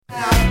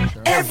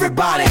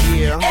Everybody,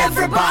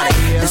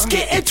 let's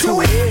get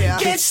into it.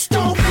 Get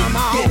stoked,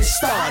 get it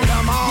started,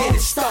 get it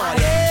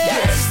started,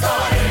 get it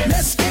started.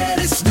 Let's get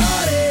it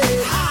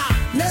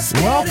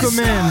started. Welcome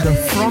in to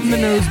From the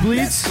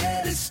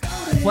Nosebleeds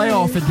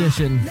playoff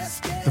edition,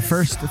 the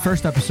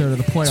first episode of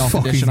the playoff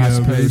edition, I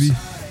suppose.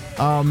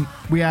 Baby.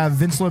 We have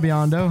Vince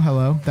Lobiondo.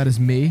 Hello, that is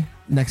me.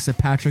 Next to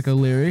Patrick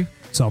O'Leary.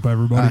 What's up,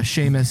 everybody?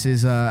 Seamus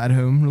is at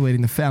home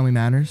relating to family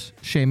matters.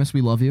 Seamus,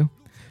 we love you.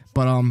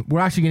 But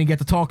we're actually going to get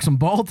to talk some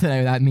ball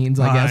today, that means,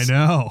 I guess. I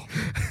know.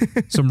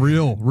 Some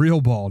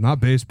real ball, not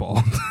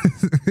baseball.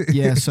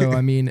 Yeah, so,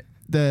 I mean,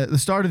 the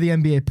start of the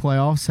NBA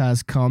playoffs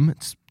has come.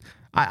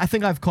 I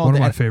think I've called one of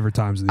my favorite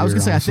times of the year. I was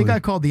going to say, honestly. I think I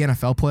called the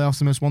NFL playoffs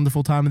the most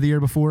wonderful time of the year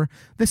before.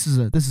 This is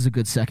a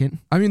good second.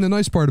 I mean, the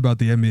nice part about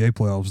the NBA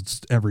playoffs,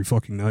 it's every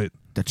fucking night.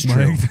 That's true.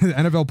 Like, the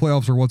NFL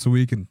playoffs are once a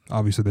week, and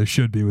obviously they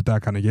should be with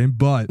that kind of game.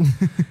 But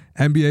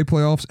NBA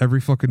playoffs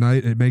every fucking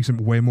night, it makes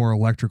it way more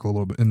electrical, a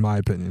little bit, in my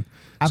opinion.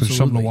 Absolutely. So it's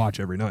something to watch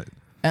every night.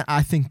 And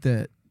I think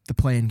that the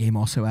play-in game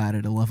also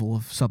added a level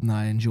of something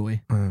I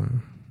enjoy.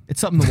 It's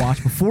something to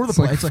watch before the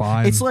play.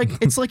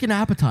 It's like an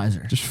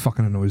appetizer. Just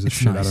fucking annoys the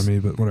shit out of me,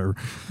 but whatever.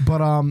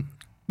 But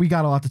we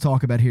got a lot to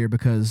talk about here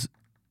because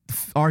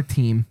our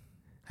team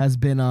has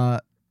been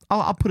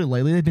I'll put it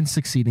lightly, they've been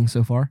succeeding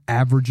so far.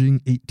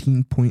 Averaging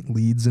 18-point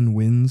leads and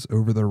wins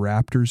over the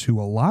Raptors,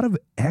 who a lot of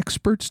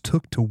experts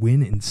took to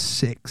win in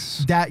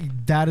 6.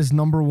 That is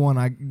number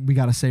one. We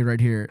got to say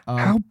right here.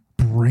 How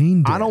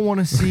brain dead I don't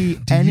want to see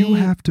do any. you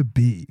have to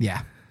be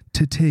Yeah.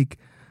 to take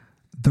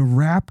the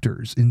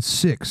Raptors in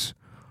 6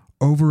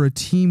 over a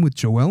team with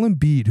Joel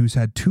Embiid, who's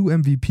had 2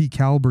 MVP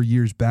caliber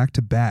years back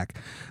to back,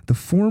 the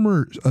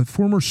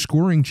former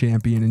scoring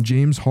champion in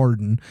James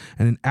Harden,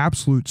 and an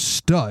absolute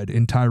stud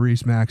in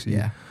Tyrese Maxey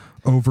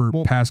over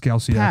Pascal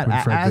Siakam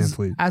and Fred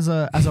VanVleet. As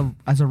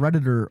a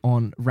Redditor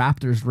on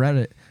Raptors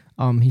Reddit,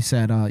 he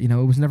said, it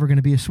was never going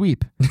to be a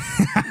sweep.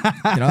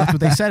 That's what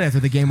they said after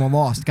the game on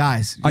Lost,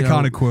 guys.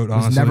 Iconic quote,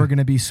 honestly. It was never going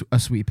to be a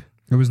sweep.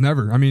 It was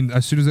never. I mean,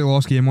 as soon as they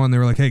lost game 1, they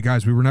were like, hey,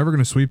 guys, we were never going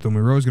to sweep them.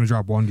 We were always going to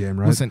drop one game,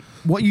 right? Listen,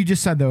 what you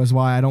just said, though, is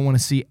why I don't want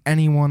to see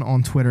anyone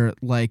on Twitter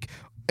like,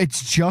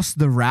 it's just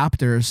the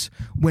Raptors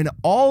when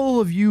all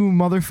of you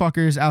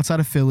motherfuckers outside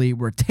of Philly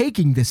were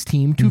taking this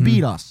team to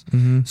beat us.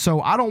 Mm-hmm.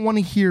 So I don't want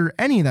to hear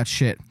any of that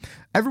shit.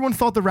 Everyone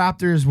thought the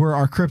Raptors were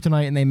our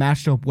kryptonite and they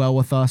matched up well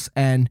with us.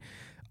 And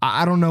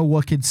I don't know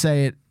what could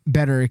say it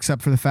better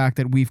except for the fact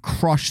that we've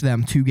crushed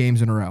them 2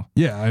 games in a row.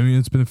 Yeah, I mean,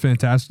 it's been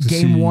fantastic to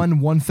see. Game 1,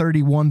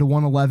 131 to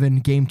 111.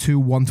 Game 2,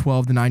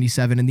 112 to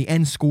 97. And the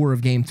end score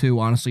of Game 2,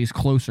 honestly, is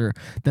closer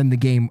than the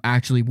game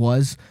actually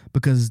was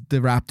because the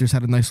Raptors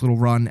had a nice little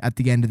run at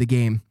the end of the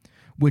game,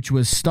 which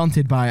was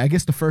stunted by, I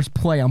guess, the first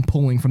play I'm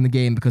pulling from the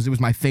game because it was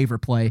my favorite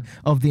play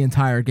of the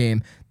entire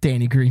game,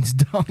 Danny Green's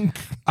dunk.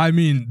 I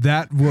mean,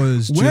 that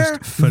was Where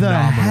just phenomenal.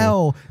 the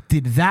hell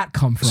did that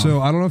come from? So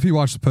I don't know if you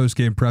watched the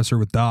post-game presser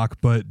with Doc,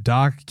 but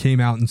Doc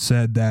came out and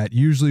said that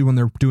usually when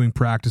they're doing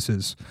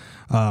practices,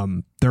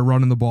 they're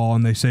running the ball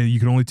and they say you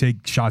can only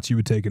take shots you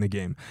would take in a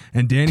game.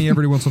 And Danny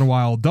every once in a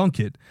while will dunk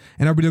it,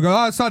 and everybody will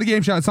go, oh, it's not a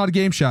game shot, it's not a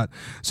game shot.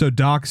 So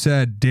Doc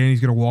said Danny's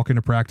going to walk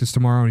into practice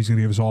tomorrow and he's going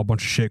to give us all a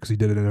bunch of shit because he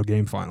did it in a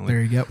game finally.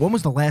 There you go. When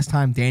was the last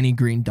time Danny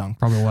Green dunked?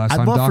 Probably the last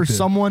time I'd love Doc for did.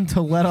 someone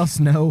to let us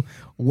know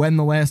when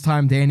the last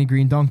time Danny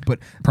Green dunked, but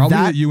Probably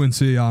at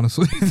UNC,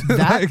 honestly.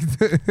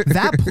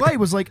 that play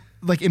was like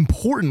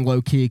important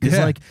low key because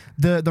like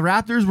the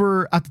Raptors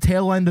were at the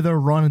tail end of their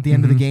run at the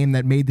end of the game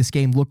that made this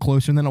game look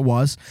closer than it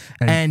was.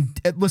 And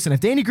listen, if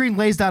Danny Green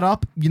lays that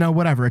up,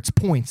 whatever, it's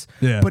points.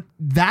 Yeah. But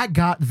that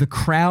got the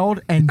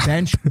crowd and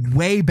bench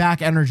way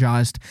back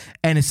energized,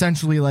 and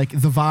essentially like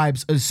the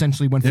vibes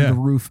essentially went through the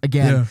roof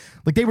again. Yeah.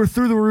 Like they were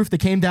through the roof. They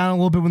came down a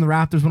little bit when the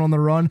Raptors went on the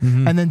run,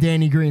 and then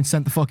Danny Green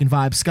sent the fucking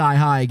vibe sky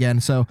high again.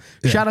 So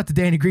shout out to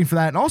Danny Green for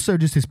that, and also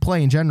just his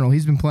play in general.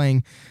 He's been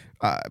playing.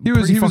 He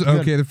was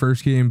okay good. the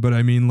first game, but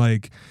I mean,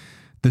 like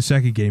the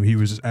second game, he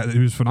was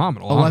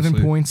phenomenal. 11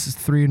 honestly. points,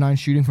 3 of 9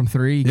 shooting from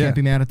 3. You can't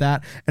be mad at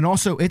that. And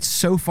also, it's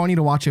so funny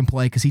to watch him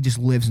play because he just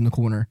lives in the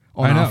corner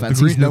on offense.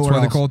 That's why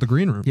else. they call it the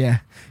green room. Yeah,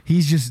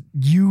 he's just,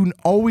 you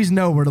always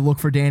know where to look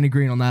for Danny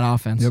Green on that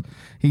offense. Yep.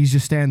 He's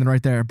just standing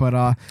right there. But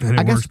and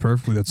it works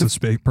perfectly. That's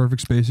the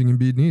perfect spacing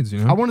Embiid needs.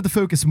 I wanted to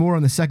focus more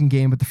on the second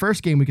game, but the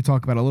first game we could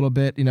talk about a little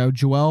bit.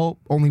 Joel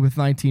only with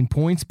 19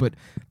 points, but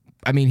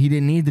I mean, he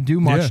didn't need to do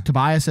much. Yeah.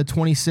 Tobias had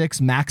 26.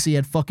 Maxey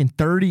had fucking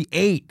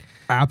 38.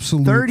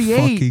 Absolute 38.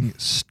 fucking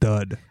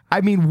stud.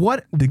 I mean,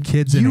 what? The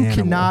kid's an You animal.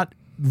 cannot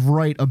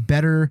write a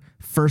better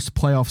first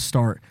playoff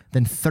start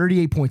than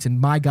 38 points. And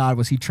my God,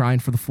 was he trying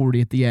for the 40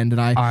 at the end. And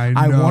I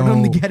wanted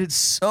him to get it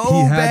so bad.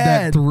 He had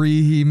that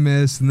 3 he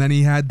missed, and then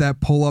he had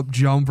that pull-up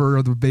jumper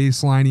or the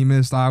baseline he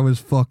missed. I was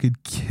fucking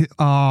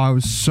I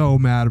was so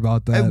mad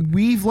about that. And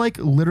we've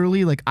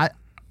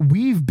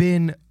we've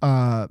been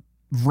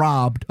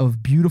robbed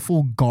of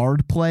beautiful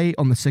guard play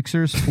on the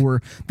Sixers for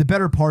the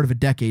better part of a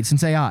decade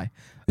since AI.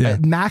 Yeah.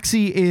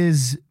 Maxey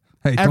is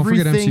Hey, don't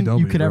forget everything MCW,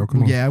 you could bro. ever.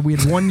 Come on. Yeah, we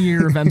had 1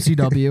 year of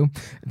MCW.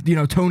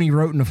 Tony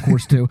Roten, of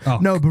course, too. Oh,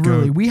 no, but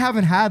really, good. we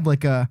haven't had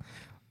like a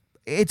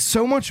it's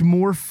so much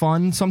more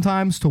fun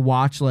sometimes to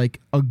watch like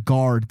a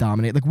guard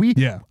dominate. Like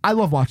I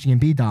love watching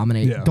Embiid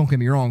dominate. Yeah. Don't get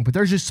me wrong, but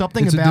there's just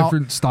something It's about a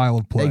different style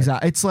of play.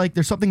 Exactly. It's like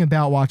there's something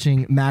about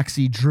watching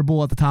Maxey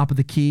dribble at the top of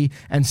the key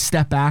and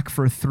step back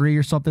for a 3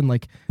 or something.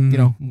 Like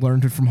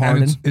learned it from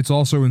Harden. And it's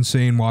also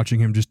insane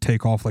watching him just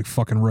take off like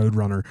fucking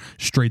Roadrunner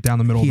straight down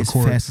the middle He of the is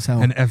court. fast as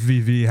hell. And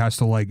FVV has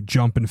to like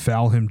jump and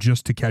foul him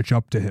just to catch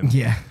up to him.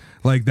 Yeah.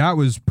 Like that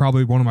was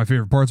probably one of my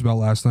favorite parts about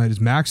last night is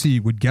Maxey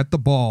would get the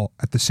ball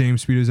at the same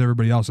speed as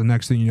everybody else, and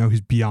next thing you know,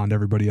 he's beyond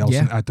everybody else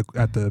at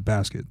the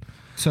basket.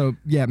 So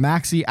yeah,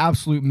 Maxey,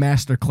 absolute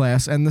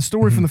masterclass. And the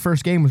story from the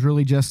first game was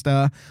really just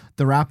the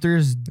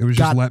Raptors. It was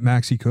just let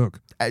Maxey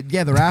cook. The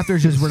Raptors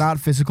just were not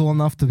physical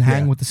enough to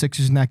hang with the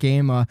Sixers in that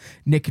game.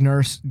 Nick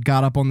Nurse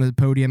got up on the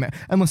podium,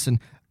 and listen,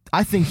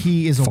 I think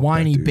he is a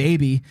whiny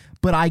baby,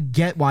 but I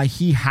get why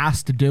he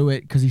has to do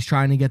it because he's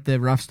trying to get the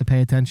refs to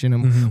pay attention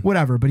and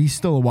whatever. But he's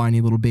still a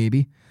whiny little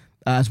baby,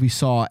 as we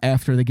saw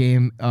after the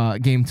game,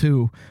 game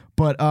 2.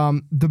 But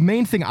the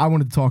main thing I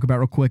wanted to talk about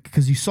real quick,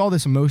 because you saw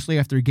this mostly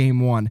after game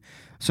 1.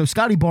 So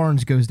Scotty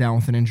Barnes goes down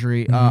with an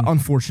injury.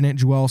 Unfortunate.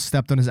 Joel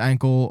stepped on his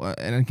ankle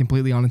in a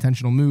completely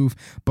unintentional move,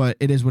 but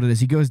it is what it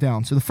is. He goes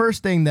down. So the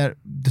first thing that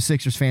the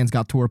Sixers fans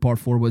got tore apart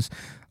for was,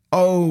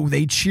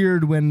 they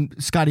cheered when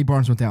Scotty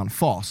Barnes went down.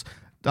 False.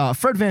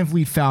 Fred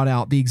VanVleet fouled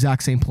out the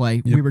exact same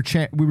play.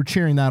 Yep. We were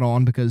cheering that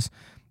on because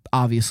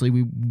obviously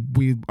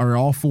we are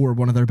all for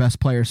one of their best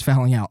players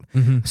fouling out.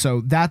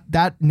 So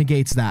that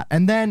negates that.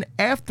 And then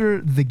after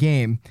the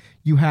game,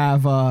 you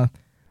have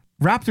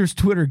Raptors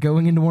Twitter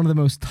going into one of the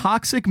most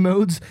toxic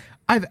modes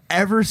I've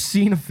ever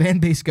seen a fan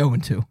base go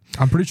into.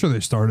 I'm pretty sure they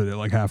started it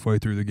like halfway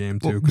through the game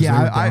too.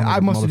 I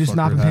must have just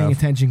not been paying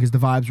attention because the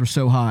vibes were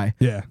so high.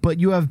 Yeah. But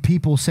you have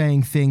people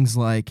saying things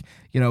like,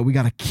 we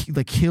got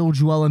to kill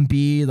Joel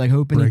Embiid, like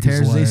hoping break he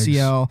tears his legs.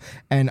 ACL.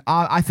 And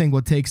I think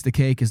what takes the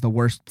cake is the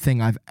worst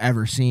thing I've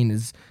ever seen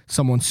is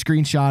someone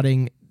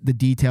screenshotting the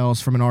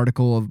details from an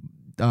article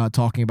of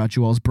talking about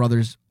Joel's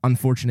brother's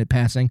unfortunate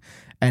passing,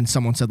 and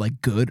someone said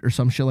like good or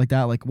some shit like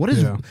that. Like, what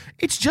is?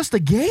 It's just a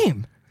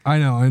game. I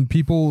know, and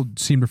people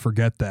seem to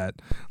forget that.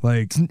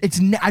 Like,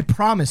 I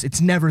promise, it's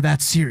never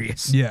that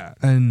serious. Yeah,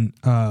 and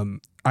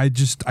I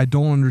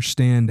don't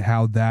understand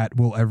how that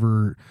will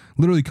ever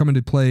literally come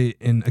into play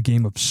in a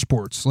game of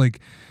sports.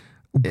 Like,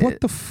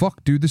 what the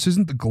fuck, dude? This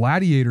isn't the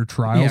gladiator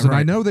trials, and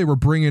I know they were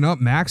bringing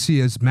up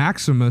Maxey as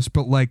Maximus,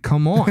 but like,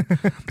 come on,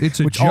 it's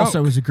a which joke.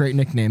 Also is a great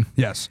nickname.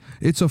 Yes,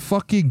 it's a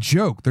fucking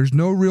joke. There's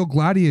no real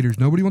gladiators.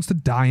 Nobody wants to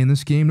die in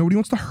this game. Nobody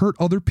wants to hurt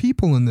other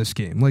people in this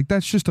game. Like,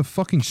 that's just a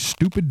fucking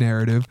stupid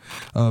narrative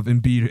of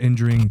Embiid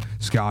injuring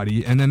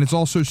Scotty, and then it's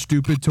also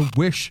stupid to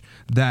wish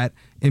that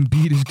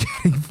Embiid is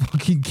getting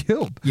fucking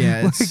killed.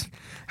 Yeah, like,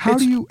 how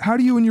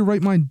do you in your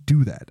right mind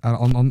do that? I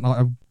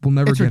will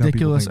never. It's get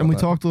ridiculous. How And we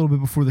that. talked a little bit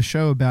before the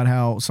show about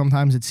how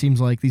sometimes it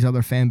seems like these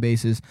other fan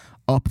bases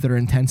up their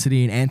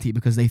intensity and ante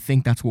because they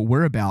think that's what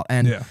we're about.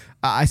 And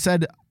I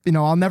said,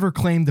 I'll never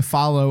claim to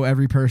follow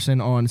every person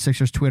on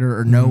Sixers Twitter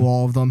or know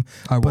all of them.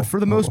 But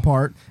for the most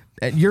part,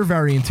 you're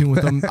very in tune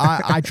with them.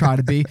 I try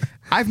to be.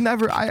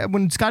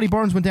 When Scotty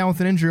Barnes went down with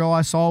an injury, all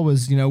I saw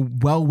was,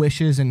 well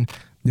wishes and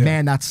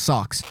man, that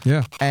sucks.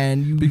 Yeah.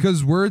 And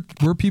because we're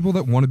people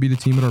that want to be the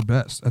team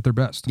at their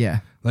best. Yeah.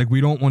 Like,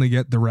 we don't want to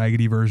get the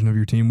raggedy version of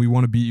your team. We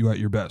want to beat you at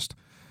your best.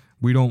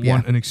 We don't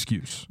want an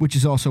excuse. Which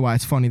is also why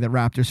it's funny that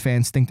Raptors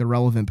fans think they're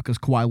relevant because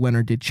Kawhi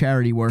Leonard did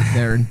charity work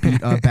there and beat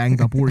a banged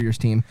up Warriors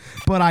team.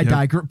 But I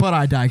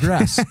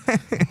digress.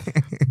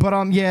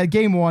 But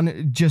game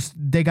 1,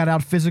 they got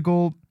out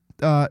physical.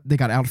 I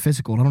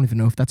don't even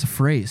know if that's a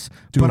phrase.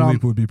 Dua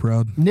Lipa would be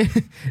proud.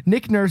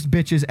 Nick Nurse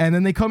bitches, and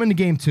then they come into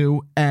game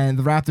 2, and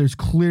the Raptors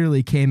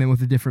clearly came in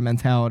with a different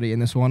mentality in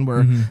this one,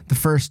 where the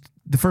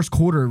first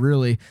quarter,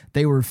 really,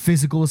 they were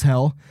physical as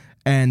hell,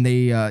 and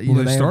they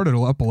they started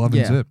up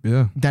 11-zip.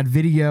 Yeah, that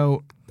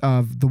video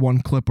of the one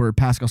clip where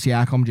Pascal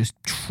Siakam just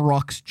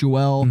trucks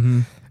Joel.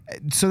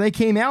 So they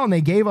came out and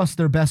they gave us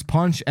their best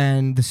punch,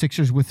 and the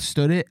Sixers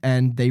withstood it,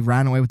 and they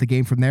ran away with the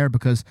game from there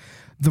because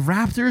the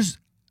Raptors,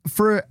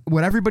 for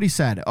what everybody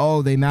said,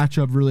 they match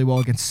up really well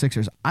against the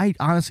Sixers. I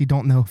honestly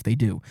don't know if they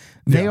do.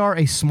 They are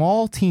a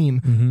small team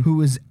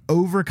who is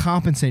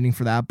overcompensating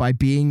for that by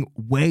being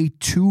way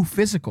too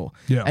physical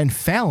and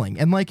fouling.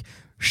 And like,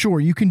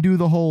 sure, you can do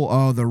the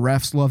whole, the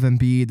refs love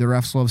Embiid, the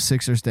refs love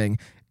Sixers thing.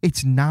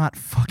 It's not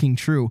fucking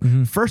true.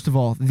 First of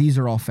all, these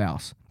are all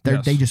fouls.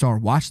 They just are.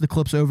 Watch the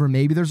clips over.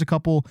 Maybe there's a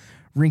couple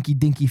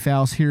rinky-dinky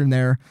fouls here and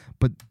there,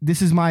 but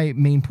this is my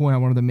main point I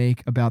wanted to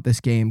make about this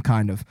game,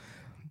 kind of.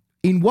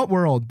 In what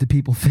world do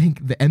people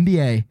think the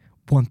NBA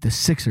want the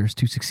Sixers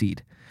to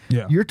succeed?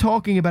 Yeah. You're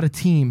talking about a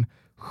team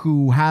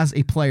who has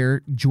a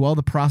player, Joel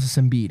the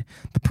Process Embiid.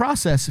 The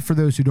process, for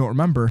those who don't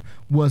remember,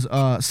 was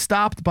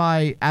stopped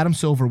by Adam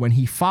Silver when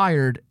he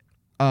fired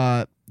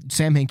Sam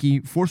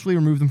Hinkie, forcefully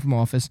removed him from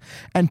office,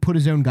 and put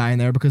his own guy in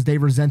there because they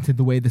resented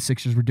the way the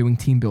Sixers were doing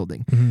team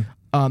building.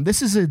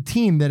 This is a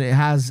team that it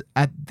has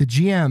at the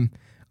GM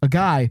a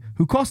guy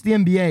who cost the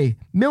NBA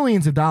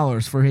millions of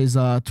dollars for his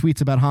tweets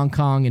about Hong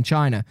Kong and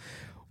China.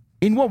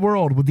 In what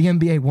world would the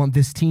NBA want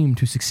this team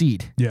to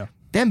succeed? Yeah.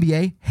 The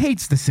NBA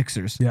hates the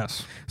Sixers.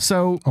 Yes.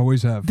 So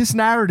Always have. this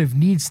narrative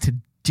needs to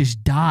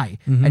just die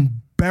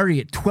and bury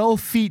it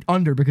 12 feet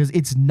under because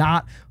it's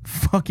not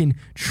fucking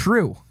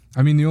true.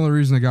 I mean, the only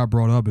reason it got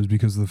brought up is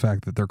because of the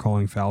fact that they're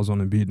calling fouls on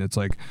Embiid, and it's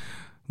like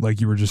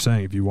you were just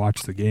saying, if you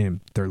watch the game,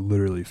 they're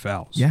literally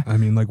fouls. Yeah. I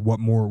mean, like, what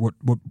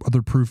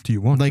other proof do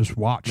you want? Like, just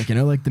watch.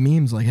 Like, the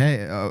memes, like,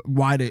 hey,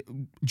 why did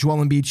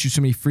Joel Embiid shoot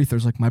so many free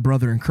throws? Like, my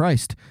brother in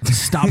Christ,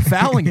 stop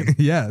fouling him.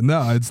 Yeah,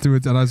 no, it's too.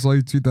 And I saw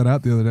you tweet that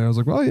out the other day. I was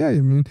like, well, yeah,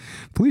 I mean,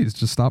 please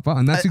just stop.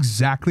 And that's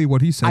exactly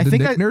what he said to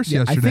Nick Nurse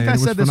yesterday. I think I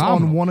said this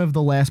phenomenal. on one of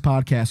the last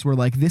podcasts where,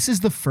 like, this is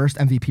the first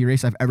MVP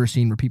race I've ever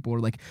seen where people are,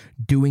 like,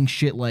 doing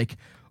shit like,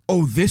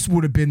 oh, this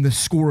would have been the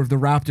score of the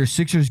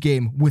Raptors-Sixers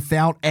game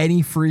without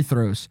any free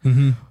throws.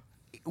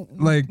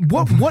 Like,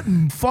 What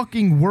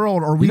fucking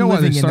world are we you know why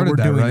they living in that started we're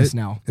that, doing right? this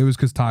now? It was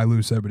because Ty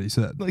Lue said what he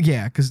said. Like,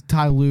 yeah, because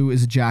Ty Lue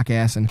is a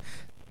jackass and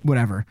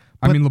whatever.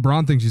 I mean,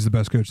 LeBron thinks he's the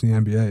best coach in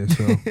the NBA,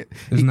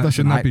 so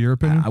shouldn't that be your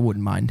opinion? I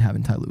wouldn't mind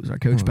having Ty Lue as our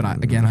coach, but I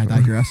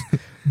digress.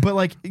 But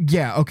like,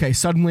 yeah, okay.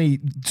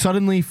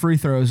 Suddenly, free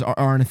throws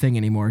aren't a thing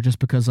anymore, just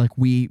because like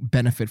we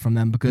benefit from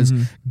them because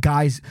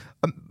guys.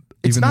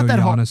 It's Even not though that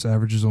hard. Giannis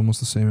averages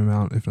almost the same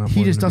amount, if not more.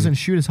 He just than doesn't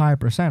shoot as high a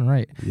percent,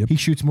 right? Yep. He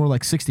shoots more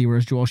like 60,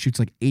 whereas Joel shoots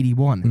like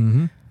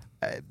 81.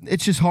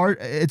 It's just hard.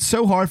 It's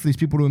so hard for these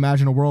people to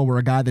imagine a world where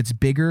a guy that's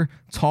bigger,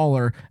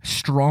 taller,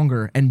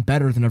 stronger, and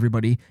better than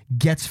everybody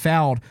gets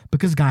fouled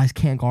because guys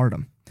can't guard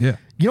him. Yeah.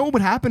 You know what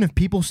would happen if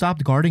people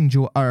stopped guarding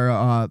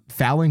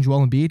fouling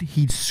Joel Embiid?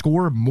 He'd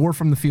score more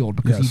from the field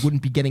because he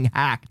wouldn't be getting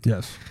hacked.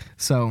 Yes.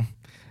 So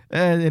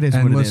it is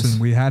And what listen, it is.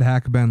 we had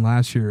Hack-Ben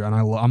last year, and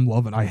I'm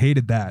loving. I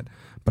hated that,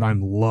 but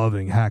I'm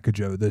loving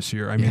Hack-A-Joe this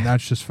year. I mean,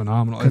 that's just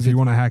phenomenal. If you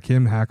want to hack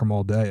him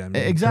all day. I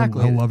mean,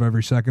 Exactly. He'll love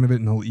every second of it,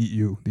 and he'll eat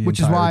you. Which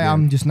is why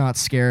I'm just not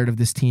scared of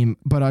this team.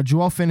 But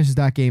Joel finishes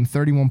that game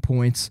 31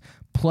 points.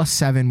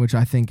 +7, which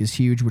I think is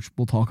huge, which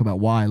we'll talk about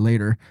why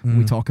later when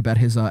we talk about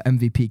his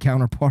MVP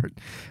counterpart.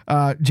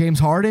 James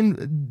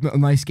Harden, a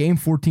nice game,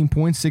 14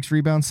 points, 6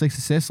 rebounds, 6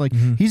 assists. Like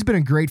he's been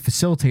a great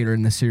facilitator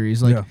in this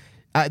series. Like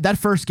that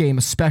first game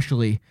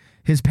especially,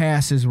 his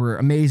passes were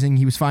amazing.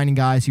 He was finding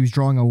guys. He was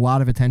drawing a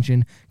lot of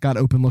attention. Got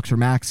open looks for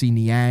Maxey,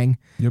 Niang.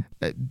 Yep.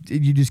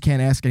 You just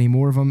can't ask any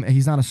more of him.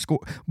 He's not a score,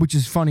 which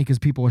is funny because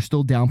people are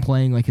still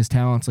downplaying like his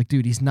talents. Like,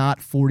 dude, he's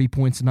not 40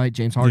 points a night,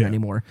 James Harden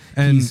anymore.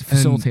 He's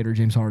facilitator,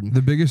 James Harden.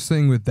 The biggest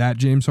thing with that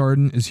James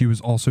Harden is he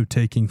was also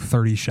taking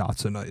 30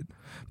 shots a night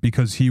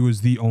because he was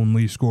the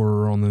only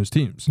scorer on those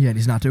teams. Yeah, and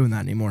he's not doing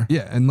that anymore.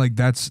 Yeah, and like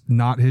that's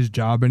not his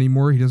job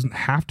anymore. He doesn't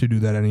have to do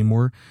that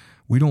anymore.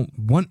 We don't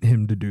want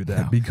him to do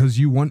that because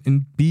you want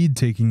Embiid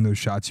taking those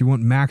shots. You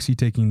want Maxey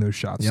taking those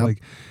shots. Yep.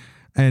 Like,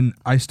 and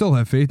I still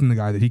have faith in the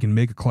guy that he can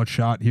make a clutch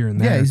shot here and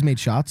there. Yeah, he's made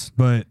shots.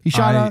 But he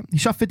shot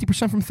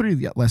 50% from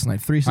 3 last night,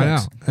 3-6. I know,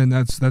 and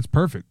that's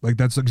perfect. Like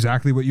that's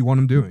exactly what you want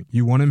him doing.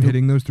 You want him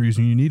hitting those threes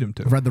when you need him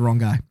to. I've read the wrong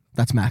guy.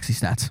 That's Maxey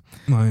stats.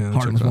 Oh, yeah,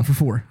 Harden was 1 for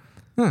 4.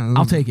 Yeah,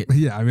 I'll take it.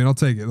 Yeah, I mean, I'll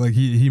take it. Like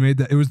he made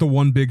that. It was the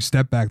one big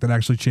step back that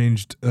actually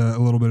changed a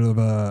little bit of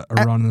a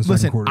run in the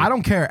second quarter. I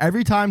don't care.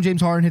 Every time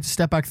James Harden hits a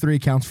step back 3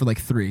 counts for like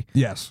 3.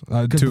 Yes,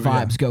 because the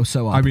vibes go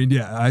so up. I mean,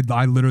 yeah,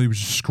 I literally was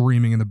just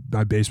screaming in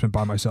my basement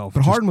by myself.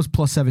 But Harden was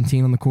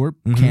 +17 on the court.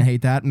 Can't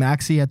hate that.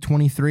 Maxey had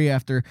 23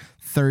 after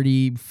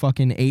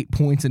 38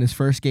 points in his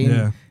first game.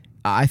 Yeah.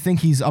 I think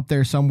he's up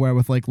there somewhere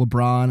with like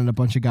LeBron and a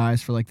bunch of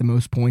guys for like the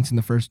most points in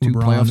the first 2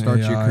 playoff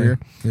starts of your career.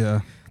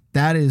 Yeah,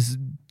 that is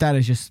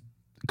just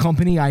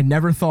company I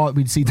never thought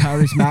we'd see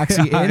Tyrese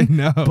Maxey in. I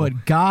know.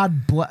 But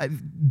God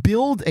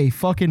build a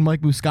fucking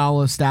Mike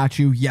Muscala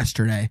statue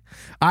yesterday.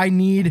 I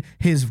need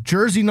his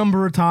jersey number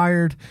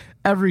retired,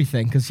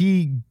 everything, because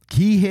he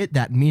hit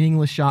that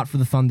meaningless shot for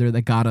the Thunder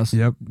that got us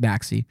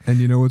Maxey. And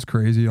you know what's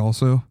crazy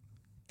also?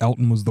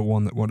 Elton was the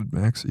one that wanted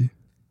Maxey.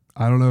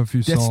 I don't know if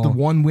you saw. That's the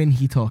one win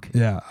he took.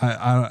 Yeah,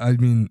 I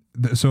mean,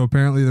 so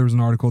apparently there was an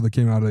article that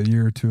came out a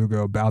year or 2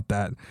 ago about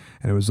that,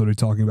 and it was literally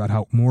talking about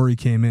how Morey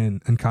came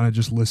in and kind of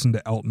just listened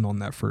to Elton on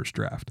that first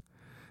draft.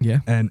 Yeah.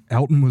 And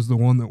Elton was the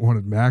one that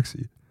wanted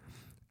Maxey,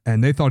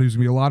 and they thought he was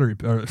going to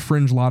be a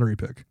fringe lottery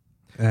pick,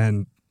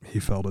 and he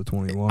fell to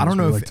 21. I don't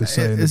know if it's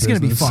going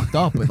to be fucked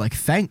up, but like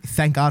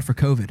thank God for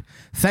COVID.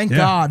 Thank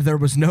God there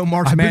was no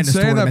March Madness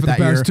tournament that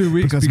year 2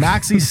 weeks because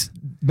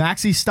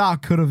Maxey's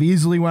stock could have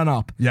easily went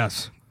up.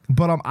 Yes.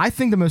 But I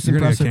think the most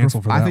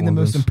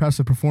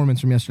impressive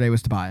performance from yesterday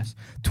was Tobias.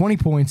 20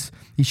 points.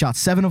 He shot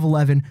 7 of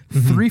 11,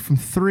 3 from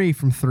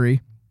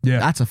 3. Yeah.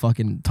 That's a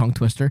fucking tongue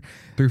twister.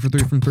 3 for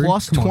 3 from 3.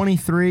 Plus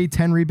 23,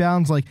 10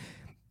 rebounds. Like,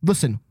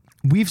 listen,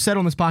 we've said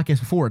on this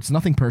podcast before, it's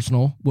nothing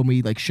personal when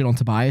we like shit on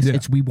Tobias. Yeah.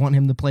 It's we want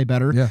him to play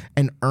better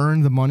and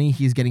earn the money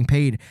he's getting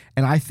paid.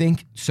 And I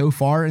think so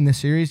far in this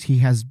series, he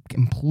has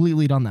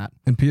completely done that.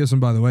 And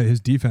PSM, by the way,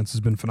 his defense has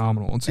been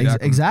phenomenal.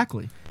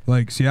 Exactly.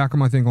 Like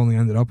Siakam, I think only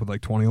ended up with like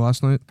 20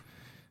 last night.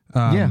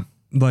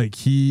 Like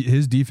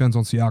his defense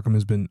on Siakam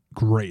has been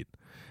great.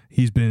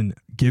 He's been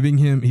giving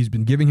him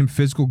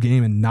physical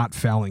game and not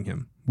fouling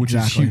him, which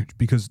is huge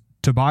because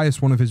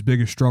Tobias, one of his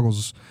biggest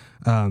struggles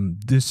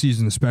this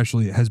season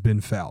especially has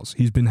been fouls.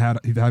 He's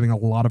having a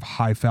lot of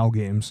high foul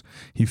games.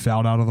 He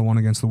fouled out of the one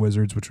against the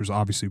Wizards, which was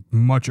obviously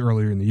much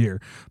earlier in the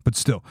year, but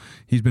still,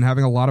 he's been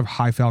having a lot of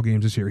high foul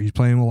games this year. He's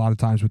playing a lot of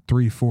times with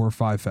 3, 4,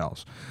 5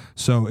 fouls.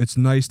 So it's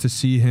nice to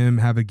see him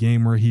have a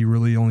game where he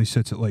really only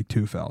sits at like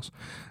 2 fouls.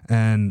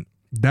 And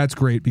that's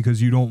great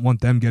because you don't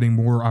want them getting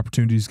more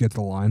opportunities to get to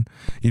the line.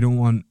 You don't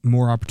want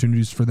more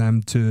opportunities for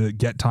them to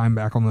get time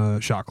back on the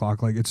shot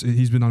clock. Like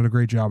he's been doing a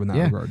great job in that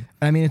regard.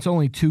 I mean, it's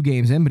only 2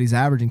 games in, but he's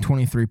averaging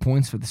 23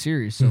 points for the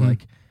series. So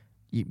like,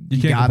 you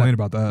can't complain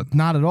about that.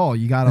 Not at all.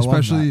 You got to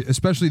love that.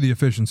 Especially the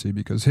efficiency,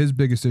 because his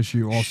biggest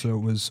issue also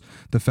was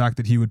the fact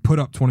that he would put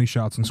up 20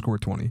 shots and score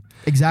 20.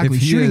 Exactly.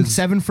 Shooting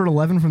 7 for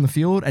 11 from the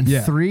field and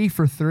 3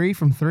 for 3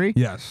 from 3.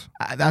 Yes.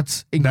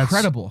 That's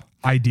incredible. That's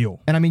ideal.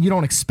 And I mean, you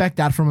don't expect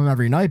that from him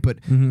every night, but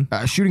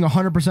shooting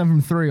 100%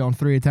 from 3 on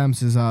 3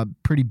 attempts is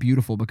pretty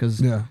beautiful because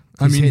he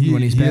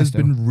has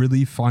been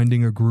really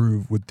finding a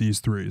groove with these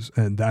threes,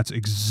 and that's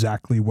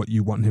exactly what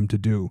you want him to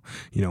do.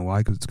 You know why?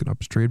 Because it's going to up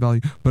his trade value,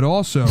 but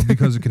also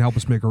because it can help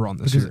us make a run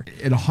this year.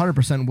 It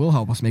 100% will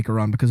help us make a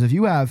run because if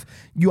you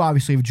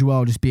obviously have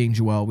Joel just being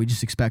Joel, we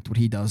just expect what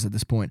he does at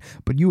this point.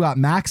 But you got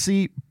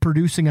Maxey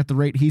producing at the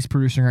rate he's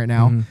producing right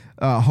now,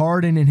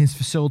 Harden in his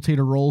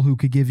facilitator role who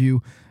could give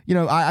you,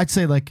 I'd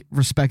say like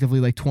respectively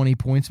like 20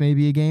 points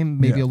maybe a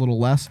game, maybe a little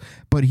less,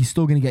 but he's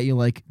still going to get you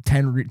like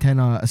 10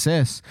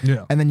 assists.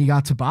 Yeah. And then you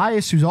got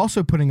Tobias who's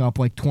also putting up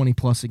like 20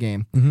 plus a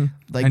game.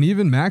 Like, and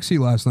even Maxey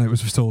last night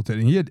was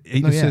facilitating. He had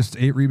 8 assists,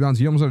 8 rebounds.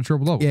 He almost had a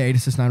triple-double. Yeah, 8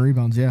 assists, 9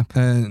 rebounds, yeah.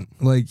 And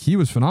like he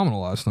was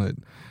phenomenal last night.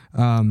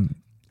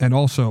 And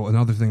also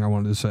another thing I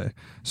wanted to say.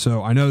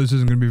 So I know this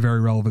isn't going to be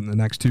very relevant in the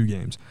next 2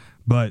 games,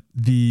 but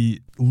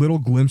the little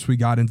glimpse we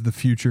got into the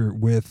future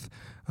with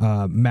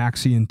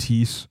Maxey and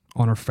Tease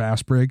on our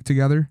fast break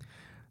together,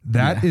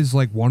 that is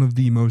like one of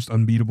the most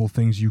unbeatable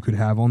things you could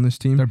have on this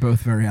team. They're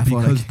both very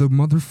athletic. Because the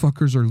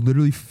motherfuckers are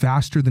literally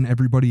faster than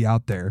everybody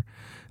out there.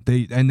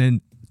 And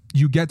then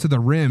you get to the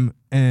rim,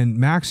 and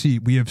Maxey,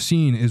 we have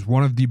seen, is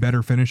one of the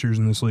better finishers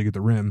in this league at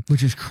the rim.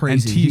 Which is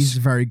crazy. And Tease he's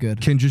very good.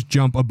 Can just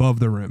jump above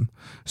the rim.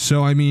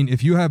 So, I mean,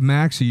 if you have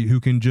Maxey who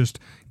can just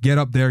get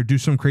up there, do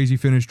some crazy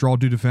finish, draw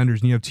 2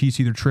 defenders, and you have Tease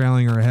either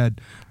trailing or ahead,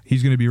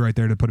 he's going to be right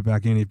there to put it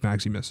back in if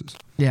Maxey misses.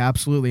 Yeah,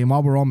 absolutely. And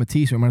while we're on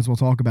Matisse, we might as well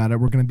talk about it.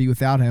 We're going to be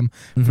without him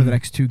for the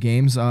next 2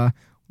 games.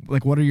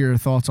 What are your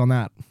thoughts on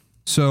that?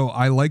 So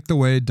I like the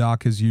way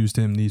Doc has used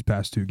him these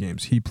past 2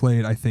 games. He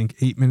played, I think,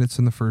 8 minutes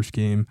in the first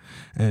game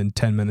and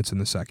 10 minutes in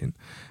the second.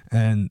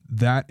 And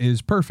that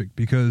is perfect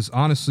because,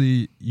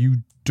 honestly, you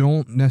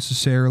don't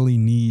necessarily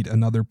need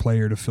another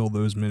player to fill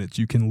those minutes.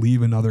 You can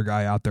leave another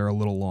guy out there a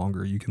little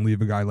longer. You can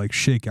leave a guy like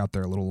Shake out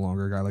there a little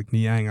longer, a guy like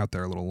Niang out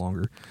there a little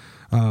longer.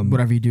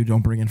 Whatever you do,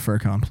 don't bring in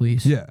Furkan,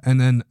 please. Yeah,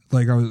 and then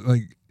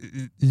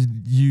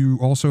you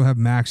also have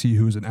Maxey,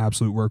 who is an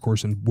absolute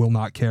workhorse and will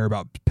not care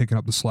about picking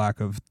up the slack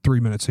of 3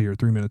 minutes here,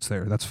 3 minutes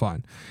there. That's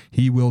fine.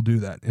 He will do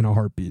that in a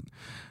heartbeat.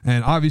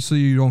 And obviously,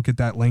 you don't get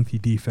that lengthy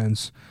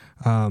defense,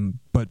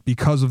 but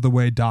because of the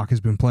way Doc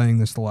has been playing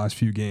this the last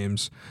few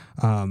games,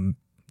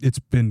 it's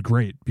been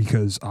great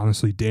because,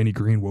 honestly, Danny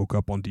Green woke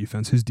up on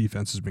defense. His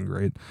defense has been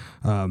great.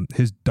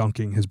 His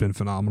dunking has been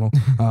phenomenal.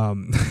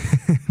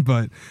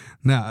 But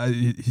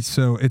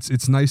so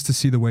it's nice to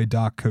see the way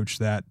Doc coached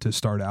that to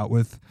start out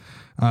with.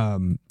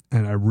 And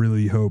I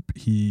really hope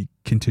he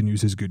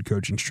continues his good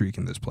coaching streak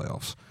in this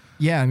playoffs.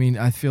 Yeah, I mean,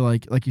 I feel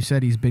like you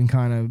said, he's been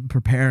kind of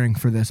preparing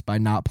for this by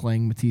not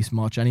playing Matisse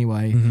much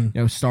anyway.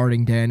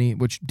 Starting Danny,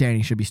 which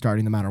Danny should be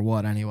starting no matter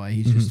what anyway.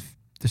 He's just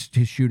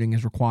his shooting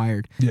is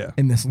required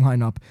in this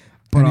lineup.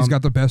 But, and he's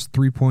got the best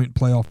 3-point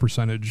playoff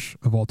percentage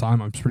of all time,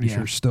 I'm pretty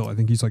sure still. I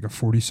think he's like a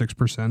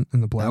 46%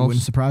 in the playoffs. That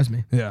wouldn't surprise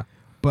me. Yeah.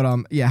 But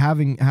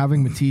having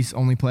Matisse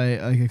only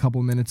play like a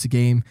couple of minutes a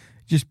game,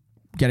 just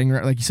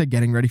like you said,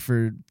 getting ready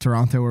for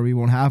Toronto where we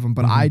won't have him.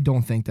 But I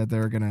don't think that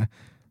they're going to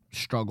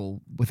struggle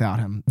without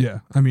him. Yeah.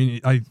 I mean,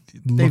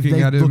 they've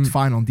looked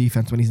fine on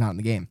defense when he's not in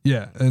the game.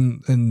 Yeah.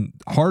 And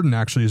Harden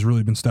actually has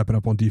really been stepping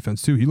up on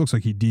defense too. He looks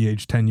like he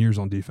DH'd 10 years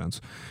on defense.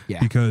 Yeah.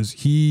 Because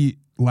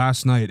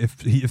last night, if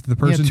the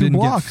person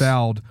didn't get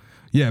fouled,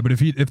 but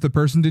if the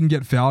person didn't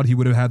get fouled, he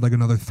would have had like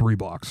another 3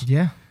 blocks.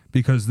 Yeah.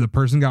 Because the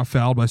person got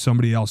fouled by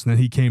somebody else, and then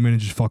he came in and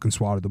just fucking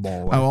swatted the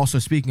ball away. Oh, also,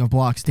 speaking of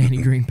blocks,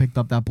 Danny Green picked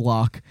up that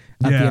block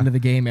at the end of the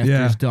game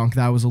after his dunk.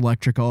 That was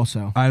electric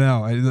also. I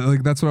know.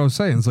 That's what I was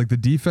saying. It's like the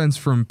defense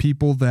from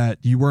people that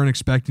you weren't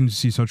expecting to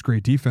see such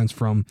great defense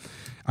from.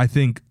 I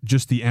think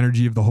just the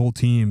energy of the whole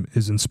team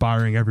is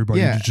inspiring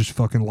everybody to just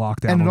fucking lock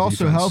down. And it on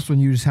also defense. helps when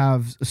you just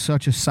have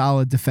such a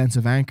solid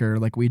defensive anchor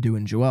like we do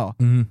in Joel.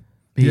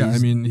 Yeah, I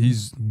mean,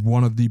 he's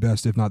one of the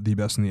best, if not the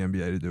best in the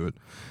NBA to do it,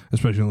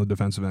 especially on the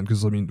defensive end.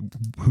 Because, I mean,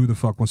 who the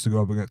fuck wants to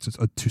go up against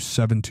a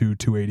 7'2",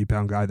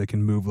 280-pound guy that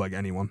can move like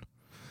anyone?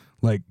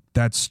 Like,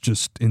 that's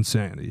just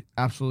insanity.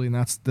 Absolutely, and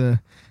that's the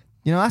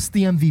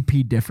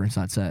MVP difference,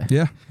 I'd say.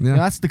 Yeah.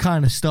 That's the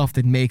kind of stuff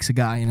that makes a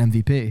guy an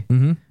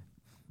MVP.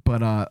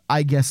 But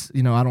I guess,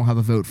 I don't have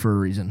a vote for a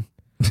reason.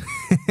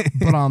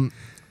 But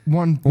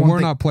one we're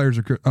thing. not players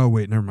or. Oh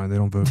wait, never mind. They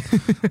don't vote.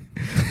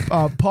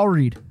 Paul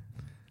Reed,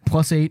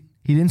 +8.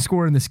 He didn't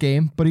score in this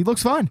game, but he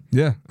looks fine.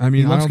 Yeah, I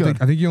mean, He I looks don't good.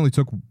 think. I think he only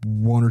took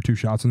 1 or 2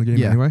 shots in the game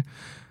Yeah. anyway.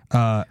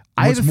 I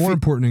What's have a more fe-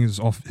 important is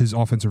his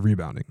offensive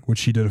rebounding,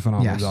 which he did a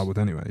phenomenal Yes. job with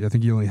anyway. I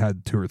think he only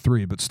had 2 or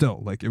 3, but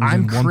still, like it was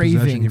I'm in one possession,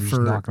 craving he was just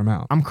for knocking them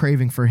out. I'm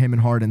craving for him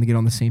and Harden to get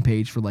on the same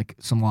page for like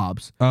some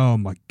lobs. Oh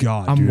my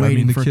god, I'm dude! I waiting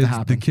mean, the for it to kid's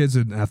happen. the kid's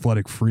an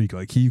athletic freak.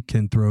 Like he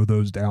can throw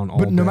those down all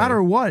But no day.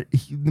 matter what,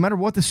 no matter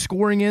what the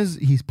scoring is,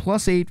 he's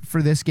 +8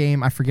 for this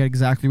game. I forget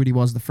exactly what he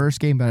was the first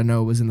game, but I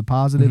know it was in the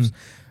positives.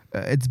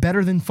 It's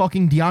better than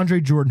fucking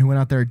DeAndre Jordan, who went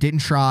out there, didn't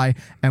try,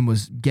 and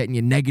was getting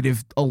you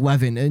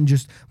 -11. And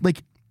just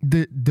like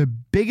the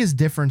biggest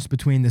difference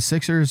between the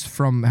Sixers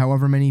from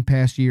however many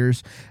past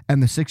years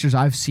and the Sixers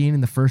I've seen in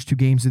the first 2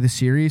 games of this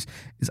series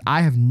is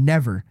I have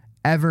never,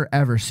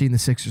 ever seen the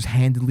Sixers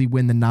handily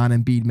win the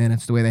non-Embiid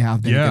minutes the way they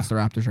have been Yeah. against the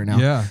Raptors right now.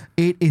 Yeah.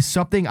 It is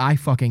something I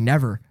fucking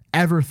never,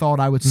 ever thought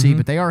I would see,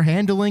 but they are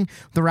handling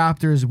the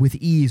Raptors with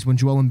ease when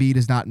Joel Embiid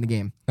is not in the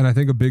game. And I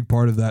think a big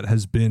part of that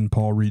has been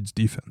Paul Reed's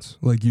defense.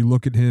 Like you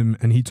look at him,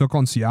 and he took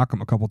on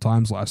Siakam a couple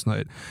times last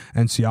night,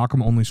 and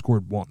Siakam only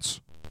scored once.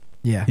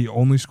 Yeah. He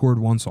only scored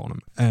once on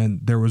him. And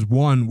there was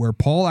one where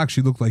Paul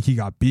actually looked like he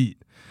got beat,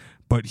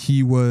 but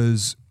he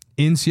was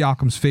in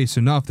Siakam's face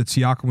enough that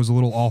Siakam was a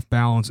little off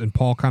balance and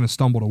Paul kind of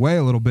stumbled away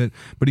a little bit,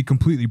 but he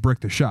completely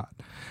bricked the shot.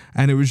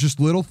 And it was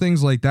just little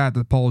things like that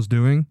Paul is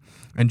doing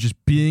and just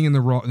being in the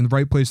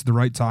right place at the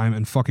right time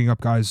and fucking up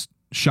guys'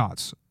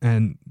 shots.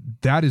 And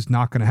that is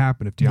not going to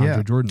happen if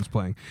DeAndre Jordan's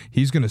playing.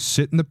 He's going to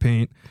sit in the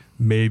paint,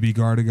 maybe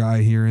guard a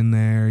guy here and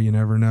there. You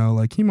never know.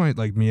 Like he might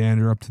like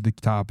meander up to the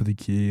top of the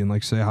key and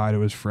like say hi to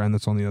his friend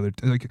that's on the other.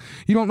 Like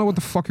you don't know what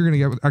the fuck you're going to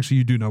get with. Actually,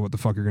 you do know what the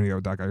fuck you're going to get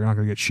with that guy. You're not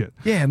going to get shit.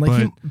 Yeah, and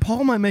like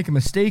Paul might make a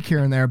mistake here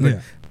and there, but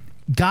Yeah.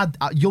 God,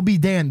 you'll be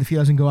damned if he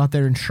doesn't go out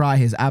there and try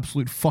his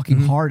absolute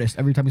fucking hardest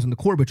every time he's on the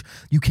court, which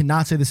you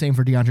cannot say the same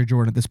for DeAndre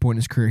Jordan at this point in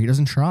his career. He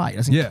doesn't try. He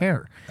doesn't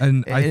care.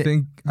 And I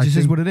think This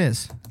is what it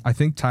is. I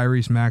think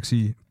Tyrese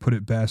Maxey put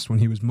it best when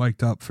he was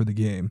mic'd up for the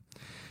game.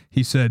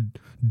 He said,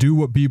 "Do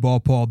what B-ball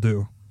Paul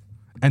do,"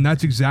 and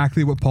that's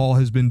exactly what Paul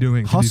has been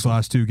doing for these Hustle.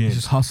 last 2 games.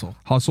 Just hustle.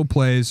 Hustle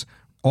plays,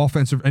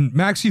 offensive, and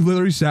Maxey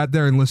literally sat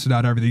there and listed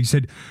out everything. He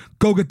said,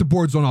 "Go get the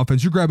boards on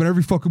offense. You're grabbing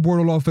every fucking board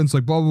on offense."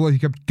 Like blah blah blah. He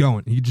kept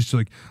going. He just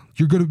like,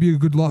 "You're gonna be a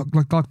good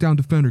lockdown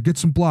defender. Get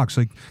some blocks.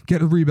 Like get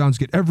the rebounds.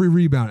 Get every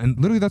rebound." And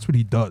literally, that's what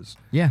he does.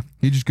 Yeah.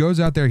 He just goes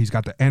out there. He's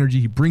got the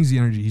energy. He brings the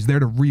energy. He's there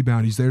to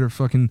rebound. He's there to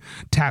fucking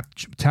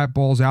tap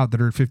balls out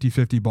that are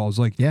 50-50 balls.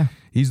 Like, Yeah.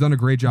 he's done a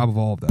great job of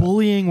all of that.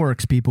 Bullying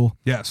works, people.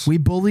 Yes. We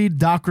bullied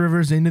Doc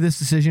Rivers into this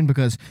decision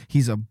because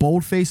he's a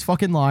bold-faced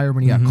fucking liar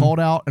when he got called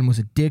out and was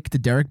a dick to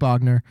Derek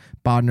Bodner.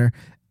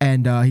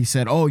 And he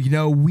said, "Oh, you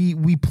know,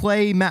 we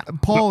play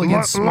Paul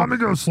against let me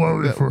go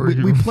slowly for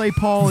you. we play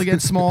Paul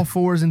against small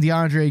 4s and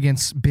DeAndre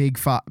against big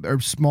 5 or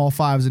small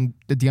 5s and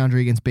DeAndre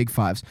against big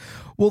 5s."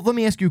 Well, let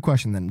me ask you a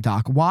question then,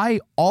 Doc. Why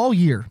all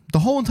year, the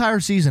whole entire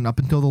season up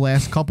until the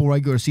last couple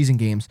regular season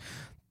games,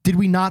 did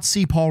we not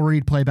see Paul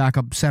Reed play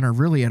backup center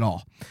really at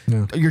all?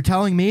 Yeah. You're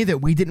telling me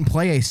that we didn't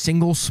play a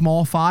single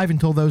small 5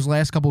 until those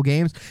last couple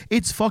games?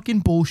 It's fucking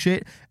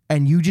bullshit,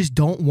 and you just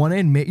don't want to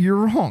admit you're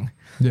wrong.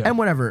 Yeah. And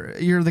whatever,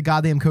 you're the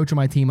goddamn coach of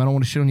my team. I don't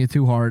want to shit on you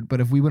too hard, but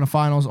if we win a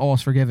finals, all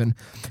is forgiven.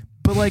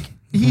 But like,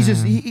 he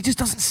just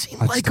doesn't seem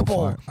I'd still likable.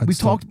 fire- I'd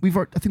still-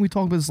 I think we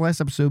talked about this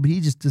last episode, but he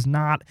just does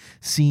not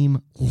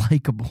seem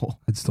likable.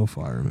 I'd still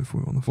fire him if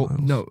we won the finals.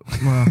 No,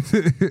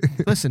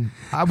 listen,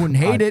 I wouldn't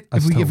hate it I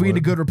if we still had a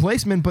would. good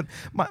replacement. But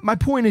my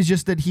point is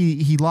just that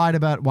he lied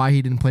about why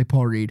he didn't play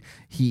Paul Reed.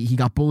 He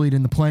got bullied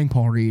into playing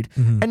Paul Reed,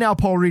 and now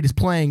Paul Reed is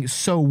playing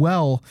so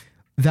well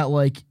that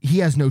like he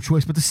has no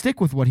choice but to stick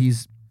with what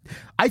he's.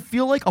 I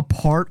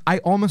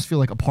almost feel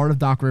like a part of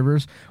Doc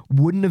Rivers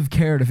wouldn't have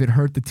cared if it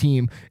hurt the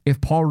team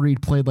if Paul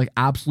Reed played like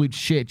absolute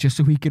shit just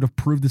so he could have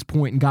proved this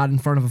point and got in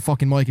front of a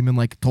fucking mic and been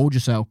like, "Told you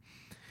so."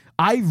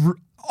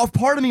 A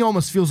part of me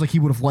almost feels like he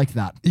would have liked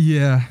that.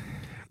 Yeah.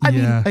 I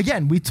mean,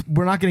 again,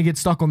 we're not going to get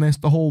stuck on this.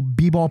 The whole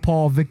B-ball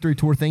Paul victory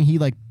tour thing. He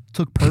like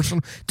took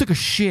a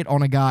shit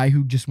on a guy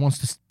who just wants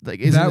to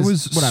like. That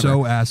was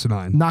so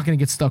asinine. Not going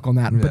to get stuck on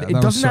that. Yeah, But that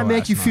was doesn't so that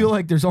make you asinine. feel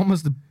like there's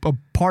almost a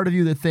part of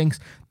you that thinks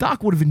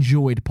Doc would have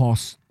enjoyed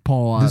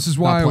Paul? This is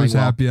why not I was playing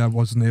well. happy I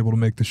wasn't able to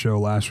make the show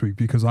last week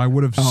because I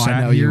would have Oh, I know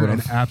sat you here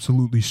would've. and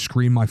absolutely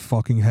screamed my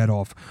fucking head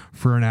off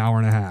for an hour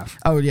and a half.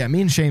 Oh yeah,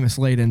 me and Seamus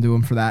laid into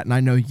him for that, and I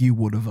know you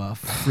would have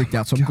freaked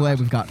out. So I'm glad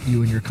we've got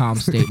you in your calm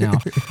state now.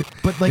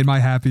 But like, In my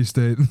happy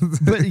state.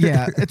 but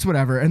yeah, it's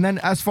whatever. And then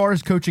as far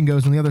as coaching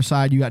goes, on the other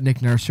side, you got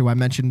Nick Nurse, who I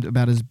mentioned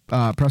about his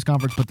press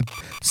conference. But the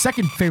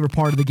second favorite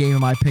part of the game,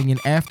 in my opinion,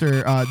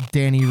 after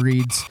Danny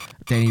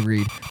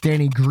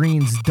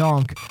Green's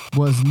dunk,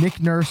 was Nick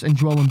Nurse and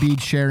Joel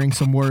Embiid sharing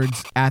some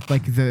words at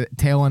like the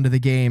tail end of the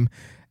game.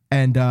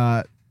 And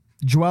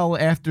Joel,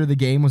 after the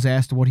game, was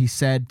asked what he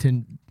said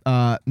to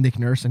Nick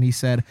Nurse, and he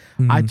said,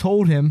 "I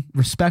told him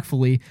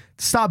respectfully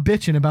to stop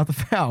bitching about the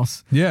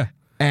fouls." Yeah.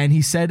 And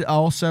he said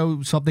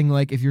also something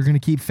like, if you're going to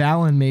keep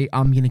fouling me,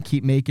 I'm going to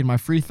keep making my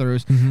free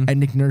throws. And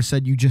Nick Nurse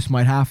said, you just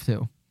might have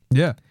to.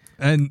 Yeah.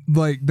 And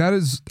like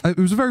it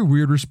was a very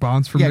weird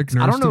response from Nick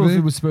Nurse. I don't know to if me.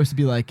 it was supposed to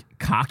be like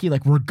cocky,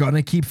 like we're going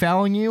to keep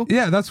fouling you.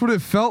 Yeah, that's what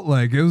it felt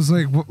like. It was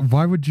like,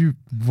 why would you,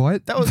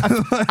 what? That was,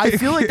 I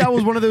feel like that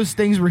was one of those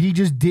things where he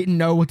just didn't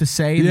know what to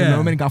say in the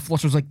moment and got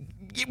flustered. Was like,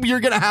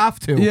 you're going to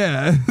have to.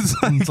 Yeah.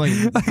 It's like,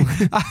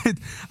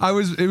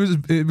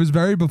 it was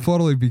very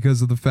befuddling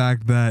because of the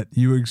fact that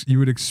you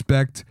would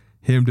expect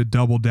him to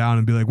double down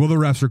and be like, well, the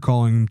refs are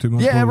calling too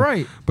much. Yeah,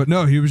 right. But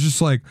no, he was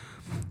just like,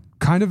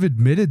 kind of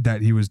admitted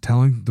that he was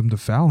telling them to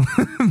foul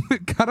him.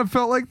 It kind of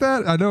felt like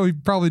that. I know he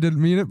probably didn't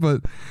mean it,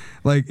 but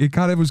like it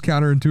kind of was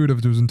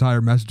counterintuitive to his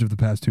entire message of the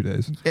past 2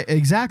 days.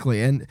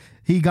 Exactly. And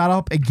he got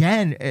up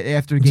again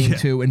after game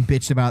 2 and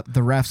bitched about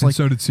the refs. And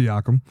so did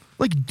Siakam.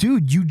 Like,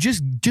 dude, you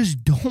just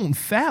don't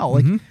foul.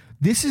 Like,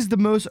 this is the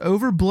most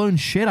overblown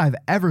shit I've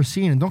ever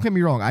seen. And don't get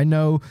me wrong, I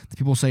know that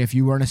people say if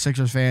you weren't a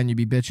Sixers fan, you'd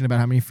be bitching about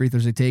how many free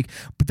throws they take.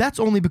 But that's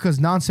only because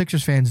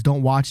non-Sixers fans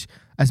don't watch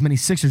as many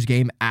Sixers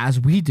game as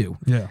we do.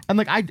 Yeah. And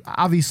like,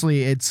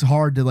 obviously it's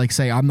hard to like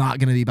say I'm not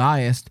going to be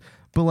biased,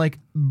 but like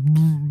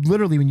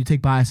literally when you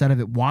take bias out of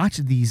it, watch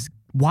these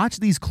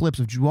clips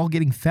of Joel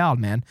getting fouled,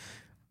 man.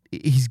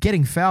 He's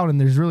getting fouled and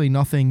there's really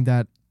nothing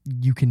that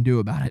you can do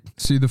about it.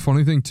 See, the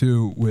funny thing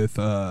too with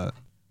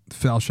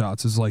foul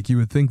shots is like you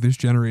would think this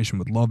generation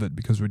would love it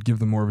because it would give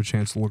them more of a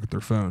chance to look at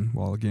their phone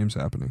while the game's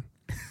happening.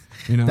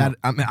 You know, that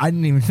I mean, I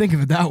didn't even think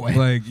of it that way.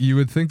 Like you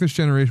would think this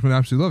generation would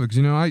absolutely love it because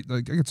you know I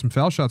get some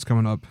foul shots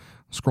coming up.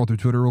 Scroll through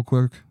Twitter real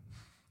quick,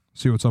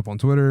 see what's up on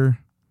Twitter, and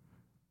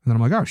then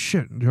I'm like, oh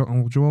shit,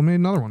 Joel made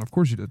another one. Of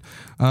course you did.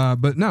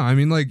 But no, I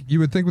mean like you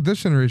would think with this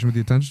generation with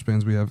the attention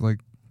spans we have, like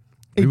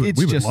we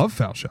would love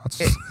foul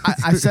shots.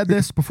 I said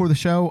this before the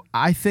show.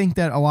 I think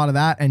that a lot of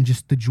that and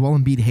just the Joel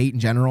Embiid hate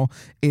in general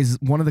is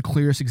one of the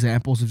clearest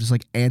examples of just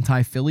like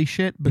anti-Philly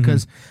shit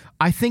because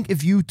I think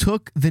if you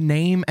took the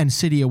name and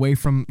city away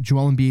from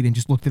Joel Embiid and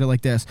just looked at it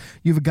like this,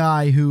 you have a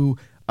guy who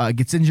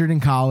gets injured in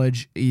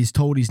college. He's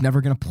told he's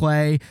never going to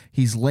play.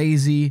 He's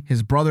lazy.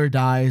 His brother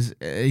dies.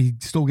 He's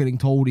still getting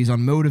told he's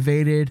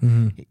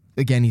unmotivated.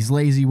 Again, he's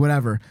lazy,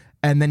 whatever.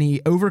 And then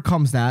he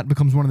overcomes that,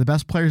 becomes one of the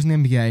best players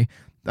in the NBA.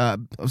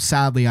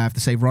 Sadly, I have to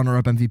say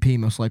runner-up MVP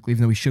most likely,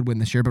 even though he should win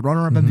this year. But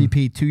runner-up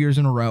MVP 2 years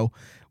in a row,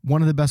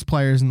 one of the best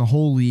players in the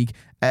whole league.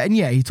 And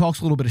yeah, he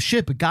talks a little bit of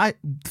shit, but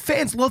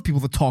fans love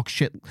people that talk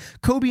shit.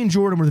 Kobe and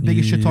Jordan were the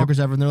biggest shit talkers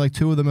ever, and they're like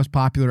two of the most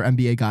popular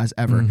NBA guys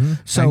ever.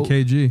 So and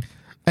KG.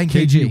 And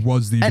KG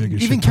was the and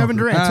biggest even shit Kevin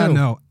talker. Durant, too.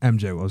 No,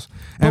 MJ was.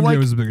 But MJ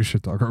was the biggest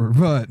shit talker ever.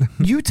 But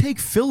you take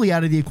Philly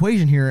out of the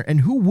equation here, and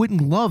who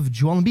wouldn't love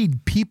Joel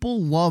Embiid?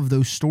 People love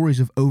those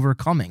stories of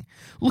overcoming.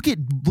 Look at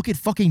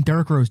fucking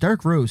Derrick Rose.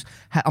 Derrick Rose,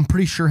 I'm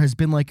pretty sure, has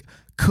been like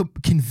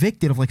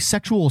convicted of like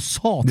sexual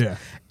assault. Yeah.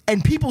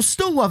 And people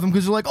still love him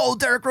because they're like, oh,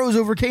 Derrick Rose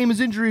overcame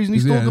his injuries and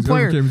he's still a good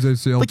player. Overcame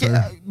his ACL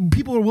like,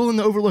 people are willing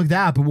to overlook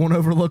that, but won't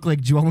overlook like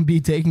Joel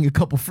Embiid taking a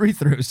couple free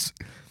throws.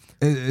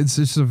 It's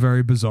just a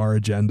very bizarre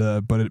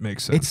agenda, but it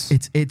makes sense.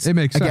 It makes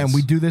sense. Again,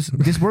 we do this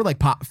we're like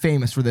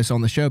famous for this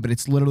on the show, but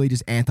it's literally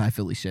just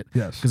anti-Philly shit.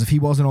 Yes. Because if he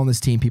wasn't on this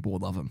team, people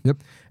would love him. Yep.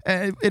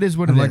 It is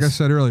what and it like is. I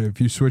said earlier,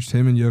 if you switched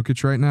him and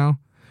Jokic right now,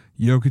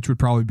 Jokic would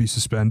probably be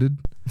suspended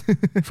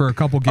for a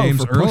couple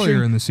games for pushing?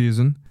 earlier in the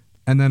season,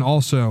 and then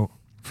also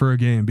for a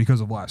game because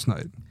of last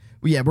night.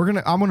 Yeah,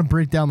 I'm gonna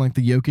break down like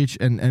the Jokic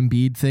and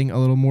Embiid thing a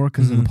little more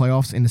because of the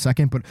playoffs in a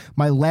second. But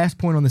my last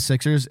point on the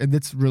Sixers, and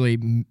it's really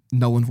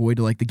null and void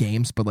to like the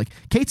games, but like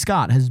Kate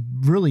Scott has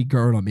really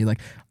grown on me.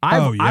 Like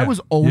I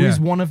was always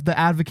one of the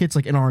advocates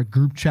like in our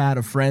group chat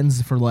of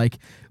friends for like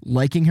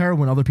liking her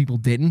when other people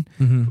didn't.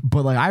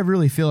 But like I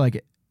really feel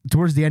like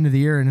towards the end of the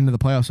year and into the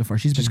playoffs so far,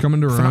 she's been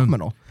coming to her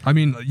phenomenal. Own. I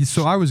mean,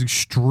 so I was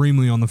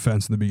extremely on the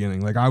fence in the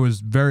beginning. Like I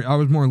was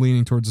more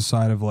leaning towards the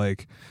side of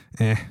like,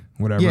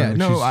 whatever. Yeah, like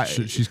no,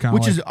 she's kind of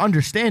which is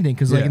understanding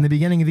because like in the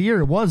beginning of the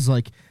year it was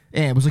like,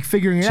 it was like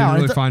figuring it she out.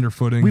 Didn't really find her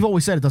footing. We've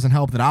always said it doesn't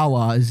help that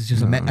Allah is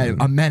just a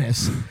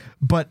menace.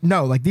 But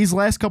no, like these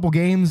last couple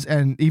games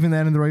and even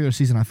then in the regular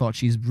season, I thought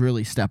she's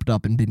really stepped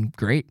up and been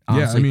great.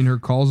 Honestly. Yeah, I mean her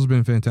calls has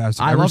been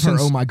fantastic. I love her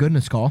oh my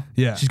goodness call.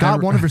 Yeah. She's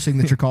got one of her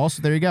signature calls,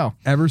 so there you go.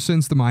 Ever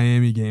since the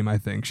Miami game, I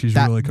think she's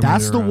really coming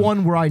That's the around.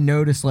 one where I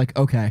noticed like,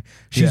 okay,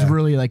 she's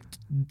really like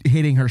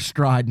hitting her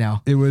stride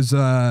now. It was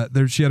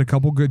she had a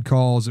couple good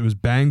calls. It was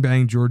Bang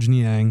Bang George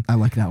Niang. I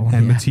like that one.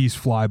 And Matisse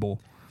Fleibel.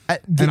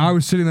 And I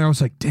was sitting there, I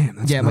was like, damn,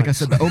 that's nice. Like I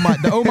said,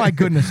 the oh my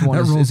goodness one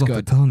that is rolls off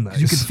good. the tongue nice.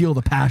 You can feel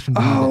the passion.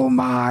 Oh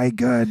my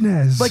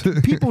goodness. Like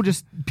people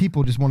just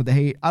wanted to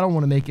hate. I don't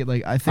want to make it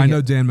like I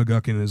know Dan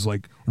McGuckin is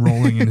like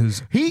rolling in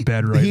his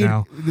bed right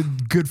now. The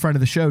good friend of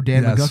the show,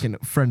 Dan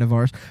McGuckin, friend of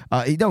ours.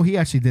 He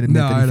actually did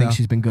admit that he thinks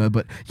she's been good.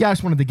 But yeah, I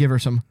just wanted to give her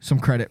some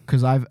credit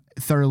because I've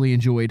thoroughly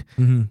enjoyed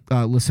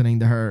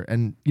listening to her.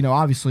 And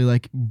obviously,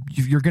 like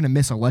you're gonna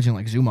miss a legend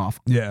like Zumoff.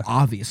 Yeah,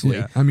 obviously.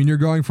 Yeah. I mean, you're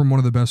going from one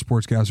of the best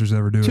sportscasters to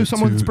ever do it to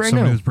someone that's brand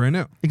new. Who's brand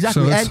new.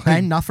 Exactly. So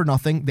and not for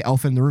nothing, the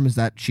elephant in the room is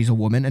that she's a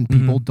woman, and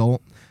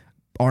people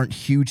aren't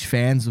huge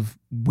fans of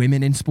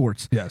women in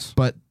sports. Yes,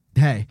 but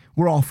hey,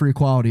 we're all for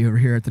equality over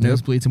here at the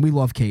Nosebleeds, and we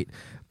love Kate.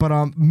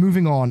 But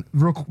moving on,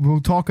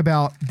 we'll talk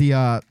about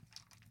the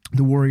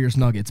Warriors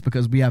Nuggets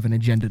because we have an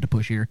agenda to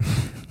push here.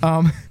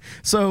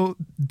 So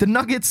the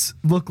Nuggets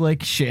look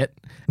like shit,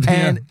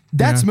 and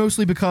that's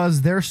mostly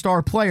because their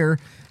star player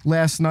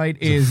last night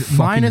is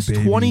minus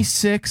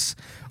 26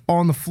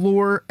 on the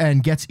floor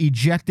and gets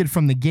ejected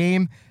from the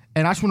game.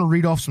 And I just want to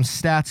read off some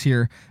stats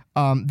here.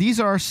 These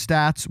are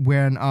stats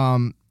when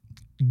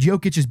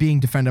Jokic is being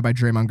defended by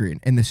Draymond Green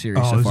in this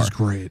series so far. Oh, this is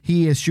great.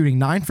 He is shooting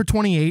 9 for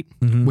 28,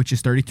 which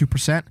is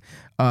 32%.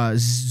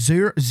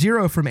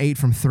 0 from 8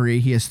 from 3.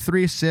 He has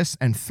 3 assists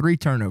and 3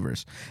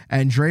 turnovers.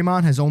 And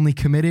Draymond has only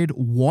committed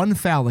 1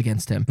 foul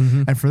against him.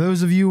 And for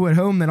those of you at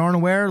home that aren't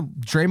aware,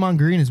 Draymond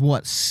Green is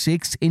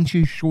 6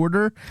 inches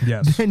shorter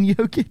than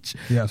Jokic?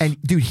 Yes.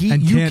 And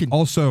dude,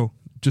 also,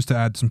 just to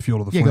add some fuel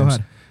to the flames, go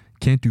ahead.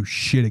 Can't do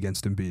shit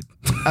against Embiid.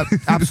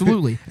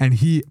 Absolutely. And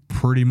he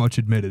pretty much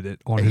admitted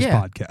it on his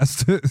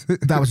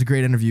podcast. That was a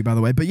great interview, by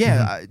the way. But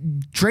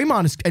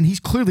Draymond is, and he's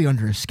clearly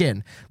under his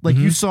skin. Like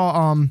you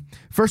saw,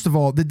 first of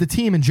all, the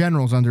team in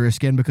general is under his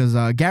skin because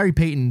Gary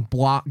Payton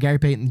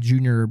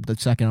Jr. the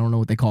second, I don't know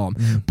what they call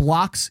him,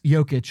 blocks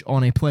Jokic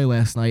on a play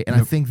last night, and I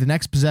think the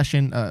next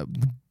possession,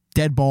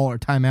 dead ball or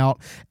timeout,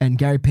 and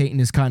Gary Payton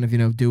is kind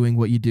of doing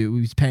what you do.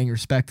 He's paying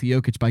respect to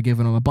Jokic by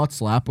giving him a butt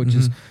slap, which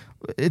is.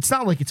 It's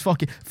not like it's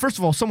fucking. First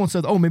of all, someone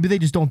said, "Oh, maybe they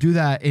just don't do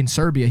that in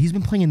Serbia." He's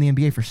been playing in the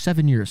NBA for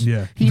 7 years.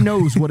 Yeah, he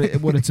knows what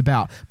it's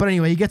about. But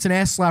anyway, he gets an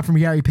ass slap from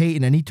Gary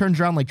Payton, and he turns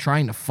around like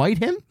trying to fight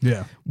him.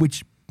 Yeah,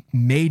 which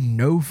made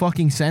no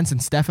fucking sense,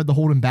 and Steph had to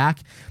hold him back.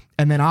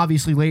 And then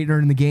obviously later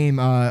in the game,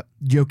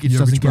 Jokic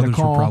doesn't get a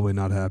call. Were probably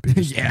not happy.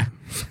 Yeah,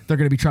 they're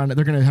gonna be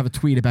they're gonna have a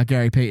tweet about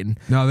Gary Payton.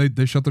 No,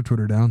 they shut their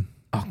Twitter down.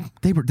 Oh,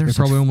 they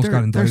probably almost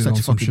got indicted on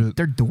some shit.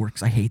 They're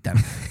dorks. I hate them.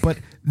 But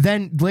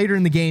then later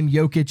in the game,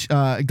 Jokic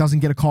doesn't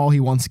get a call he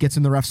wants, gets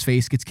in the ref's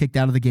face, gets kicked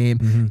out of the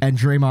game, and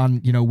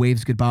Draymond,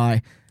 waves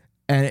goodbye.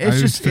 And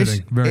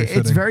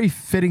it's very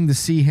fitting to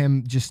see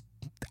him just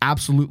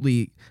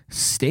absolutely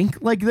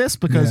stink like this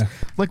because,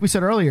 like we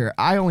said earlier,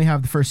 I only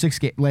have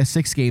the last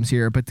 6 games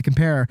here, but to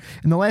compare,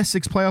 in the last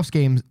 6 playoffs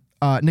games,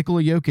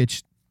 Nikola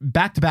Jokic,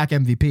 back-to-back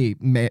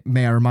MVP,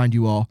 may I remind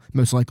you all,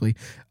 most likely,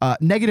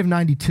 negative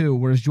 92,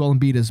 whereas Joel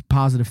Embiid is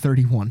positive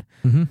 31.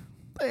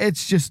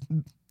 It's just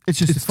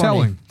funny.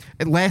 Telling.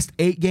 In last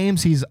 8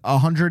 games, he's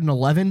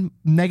 111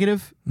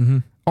 negative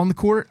on the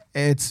court.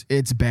 It's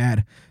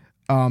bad.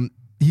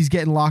 He's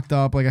getting locked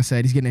up, like I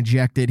said. He's getting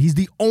ejected. He's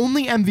the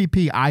only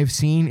MVP I've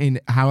seen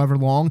in however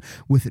long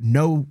with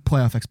no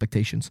playoff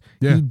expectations.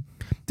 Yeah. He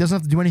doesn't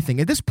have to do anything.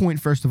 At this point,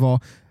 first of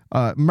all,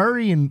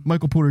 Murray and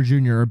Michael Porter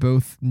Jr. are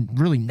both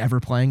really never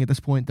playing at this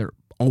point. They're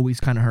always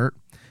kind of hurt.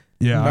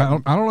 Yeah,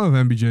 I don't know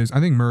if MBJ's.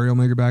 I think Murray will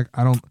make it back.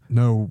 I don't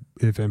know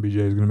if MBJ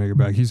is going to make it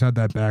back. He's had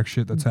that back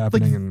shit that's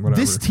happening and whatever.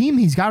 This team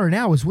he's got right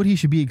now is what he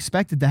should be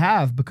expected to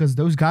have because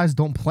those guys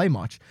don't play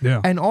much.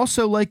 Yeah. And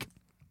also,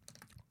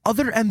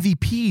 other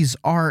MVPs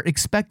are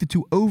expected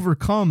to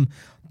overcome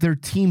their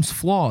team's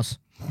flaws.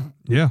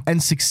 Yeah.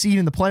 And succeed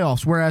in the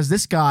playoffs. Whereas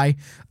this guy,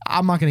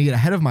 I'm not going to get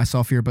ahead of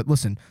myself here, but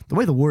listen, the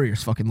way the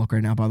Warriors fucking look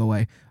right now, by the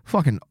way,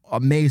 fucking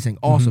amazing,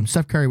 awesome.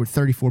 Steph Curry with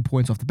 34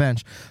 points off the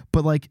bench.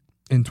 But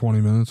in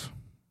 20 minutes.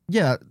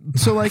 Yeah.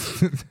 So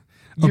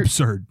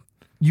absurd.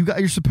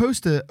 You're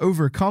supposed to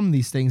overcome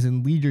these things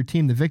and lead your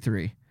team to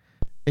victory.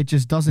 It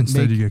just doesn't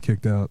Instead you get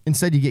kicked out.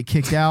 Instead you get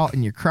kicked out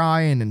and you're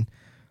crying and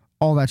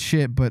all that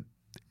shit, but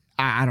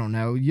I don't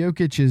know.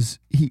 Jokic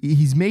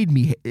he's made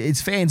me,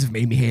 his fans have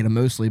made me hate him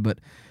mostly, but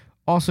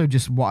also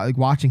just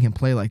watching him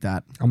play like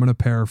that. I'm going to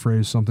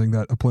paraphrase something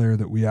that a player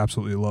that we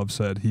absolutely love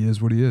said. He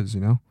is what he is,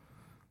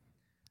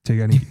 Take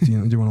any, do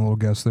you want a little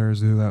guess there as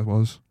to who that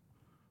was?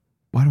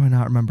 Why do I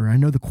not remember? I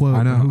know the quote.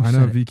 I know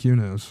VQ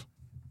knows.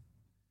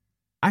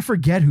 I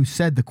forget who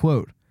said the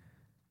quote.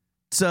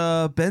 It's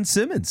Ben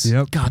Simmons.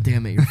 Yep. God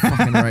damn it, you're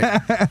fucking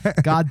right.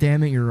 God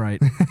damn it, you're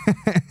right.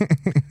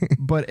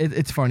 But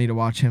it's funny to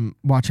watch him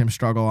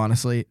struggle,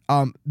 honestly.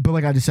 But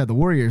like I just said, the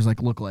Warriors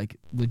look like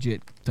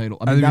legit title.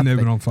 I think they've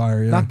been on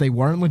fire. Yeah. Not they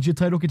weren't legit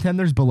title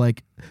contenders,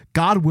 but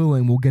God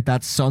willing, we'll get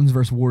that Suns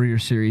versus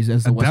Warriors series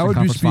as the Western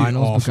Conference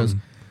Finals awesome. Because.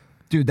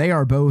 Dude, they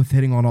are both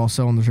hitting on all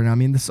cylinders right now. I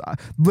mean,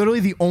 literally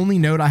the only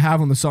note I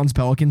have on the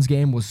Suns-Pelicans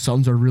game was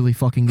Suns are really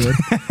fucking good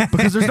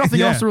because there's nothing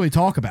else to really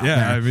talk about.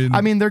 Yeah, there. I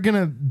mean, they're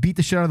gonna beat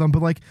the shit out of them,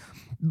 but like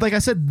I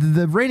said,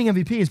 the reigning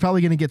MVP is probably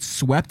gonna get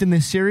swept in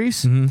this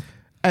series, and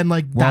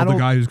while the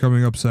guy who's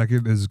coming up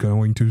second is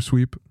going to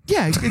sweep.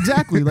 Yeah,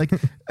 exactly.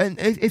 And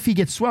if he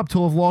gets swept,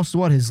 he'll have lost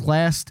his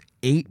last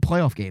 8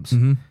 playoff games.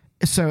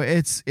 So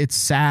it's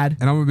sad.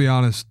 And I'm going to be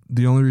honest,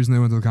 the only reason they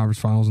went to the conference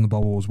finals in the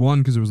bubble was 1,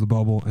 because it was the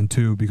bubble, and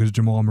 2, because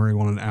Jamal Murray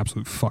won an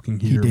absolute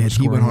fucking heater. He did.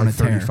 He went on a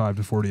 35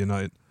 to 40 a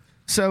night.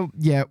 So,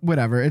 yeah,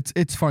 whatever.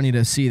 It's funny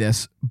to see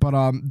this. But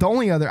the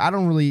only other, I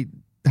don't really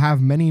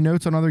have many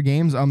notes on other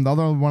games. The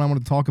other one I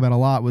wanted to talk about a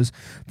lot was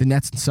the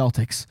Nets and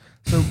Celtics.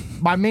 So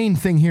my main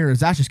thing here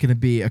is that's just going to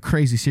be a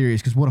crazy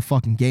series because what a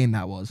fucking game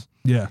that was.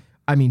 Yeah.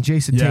 I mean,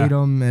 Jason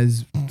Tatum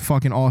is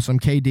fucking awesome.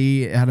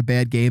 KD had a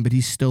bad game, but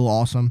he's still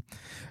awesome.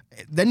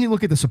 then you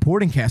look at the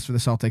supporting cast for the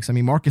Celtics. I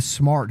mean, Marcus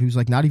Smart, who's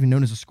like not even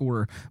known as a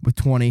scorer with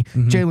 20.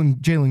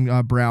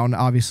 Jaylen Brown,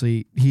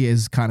 obviously, he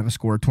is kind of a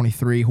scorer,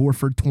 23.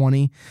 Horford,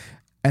 20.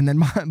 And then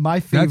my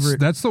favorite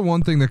That's the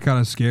one thing that kind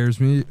of scares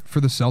me for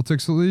the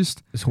Celtics, at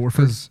least. is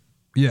Horford.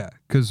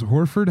 Because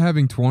Horford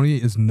having 20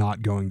 is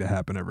not going to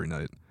happen every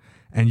night.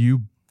 And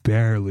you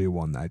barely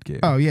won that game.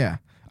 Oh, yeah.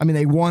 I mean,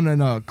 they won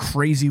in a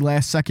crazy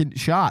last-second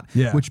shot.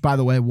 Yeah. Which, by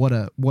the way, what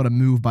a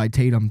move by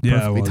Tatum, Yeah, it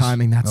perfectly was.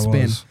 timing that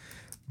spin. was.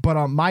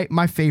 But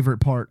my favorite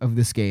part of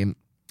this game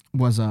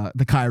was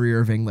the Kyrie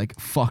Irving, like,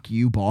 fuck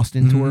you,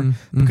 Boston tour.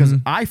 Because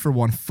I, for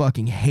one,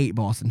 fucking hate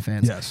Boston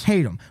fans. Yes.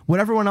 Hate them. What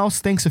everyone else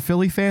thinks of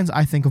Philly fans,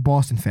 I think of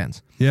Boston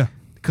fans. Yeah.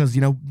 Because,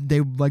 you know, they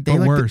like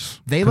worse.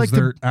 they 'cause like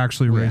they're to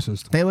actually Yeah.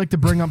 racist. They like to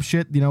bring up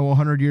shit, you know,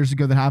 100 years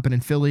ago that happened in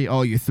Philly.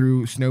 Oh, you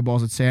threw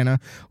snowballs at Santa.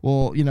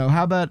 Well, you know,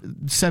 how about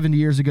 70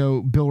 years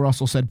ago, Bill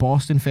Russell said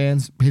Boston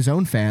fans, his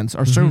own fans,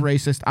 are so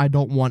racist, I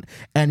don't want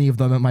any of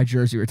them at my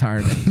jersey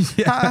retirement.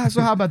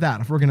 So how about that,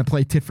 if we're going to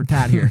play tit for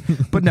tat here?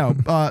 But no,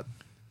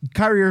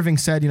 Kyrie Irving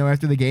said, you know,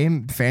 after the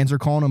game, fans are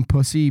calling him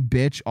pussy,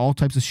 bitch, all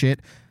types of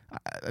shit.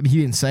 I mean,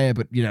 he didn't say it,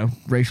 but, you know,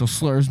 racial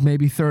slurs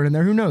maybe third in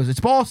there. Who knows? It's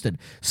Boston.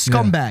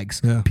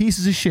 Scumbags. Yeah.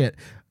 Pieces of shit.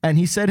 And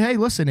he said, hey,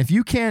 listen, if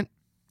you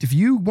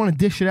want to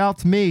dish it out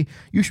to me,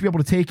 you should be able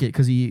to take it,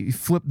 because he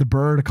flipped the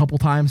bird a couple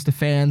times to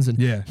fans, and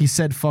he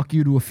said fuck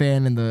you to a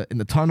fan in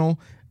the tunnel.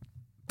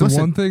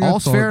 Listen,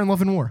 all's fair in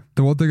love and war.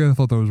 The one thing I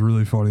thought that was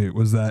really funny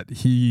was that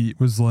he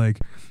was like,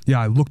 yeah,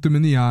 I looked him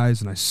in the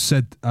eyes and I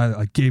said,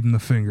 I gave him the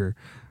finger.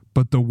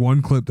 But the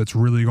one clip that's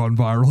really gone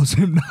viral is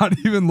him not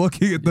even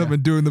looking at them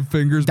and doing the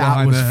fingers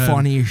behind the head. That was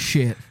funny as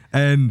shit.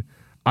 And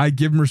I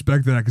give him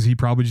respect to that, because he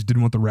probably just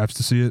didn't want the refs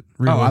to see it,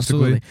 realistically. Oh,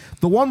 absolutely.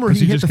 The one where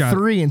he hit the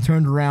three and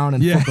turned around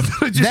and then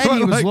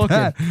he was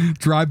looking.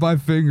 Drive-by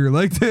finger.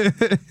 Like,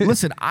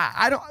 listen,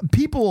 I don't.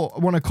 People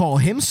want to call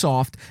him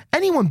soft.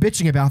 Anyone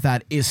bitching about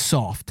that is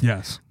soft.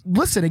 yes.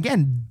 Listen,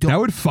 again, That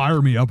would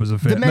fire me up as a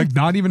fan. Like,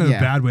 not even in a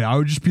bad way. I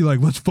would just be like,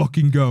 let's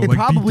fucking go. It like,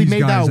 probably beat these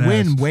made that guys'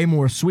 win ass. way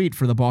more sweet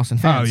for the Boston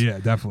fans. Oh, yeah,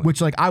 definitely.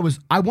 Which, like, I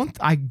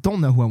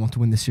don't know who I want to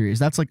win this series.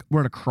 That's like, we're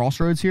at a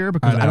crossroads here,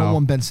 because I don't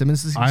want Ben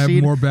Simmons to succeed. I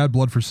have more bad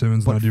blood for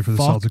Simmons than I do for the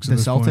Celtics at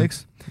this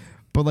point.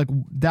 But like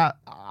that,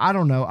 I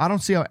don't know. I don't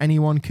see how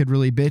anyone could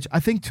really bitch. I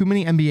think too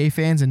many NBA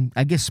fans, and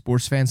I guess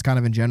sports fans kind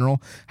of in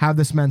general, have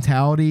this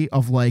mentality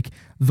of like,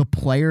 the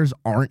players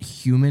aren't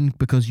human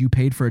because you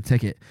paid for a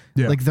ticket.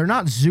 Yeah. Like, they're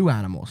not zoo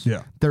animals.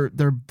 Yeah.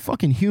 They're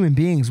fucking human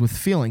beings with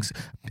feelings.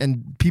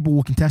 And people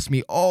will contest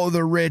me, oh,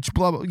 they're rich,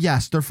 blah, blah.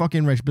 Yes, they're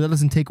fucking rich, but that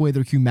doesn't take away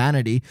their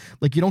humanity.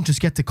 Like, you don't just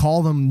get to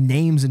call them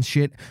names and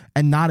shit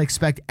and not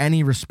expect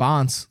any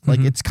response. Like,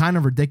 it's kind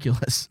of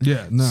ridiculous.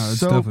 Yeah, no, it's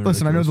so, definitely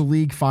listen, I know ridiculous. the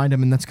league fined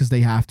him, and that's because they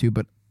have to,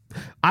 but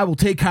I will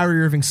take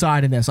Kyrie Irving's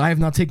side in this. I have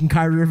not taken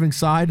Kyrie Irving's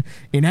side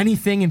in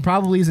anything in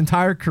probably his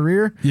entire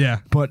career. Yeah.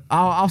 But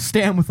I'll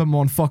stand with him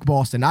on fuck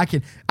Boston. I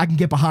can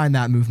get behind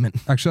that movement.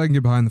 Actually, I can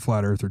get behind the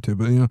flat earther too,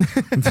 but you know.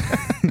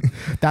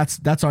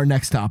 That's our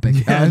next topic.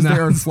 Yeah,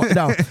 no,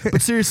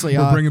 but seriously,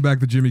 we're bringing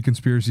back the Jimmy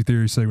conspiracy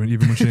theory segment,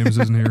 even when Seamus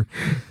isn't here.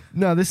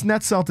 no, this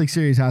Nets Celtics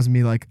series has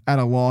me like at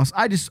a loss.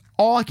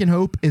 All I can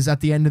hope is at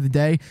the end of the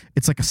day,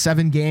 it's like a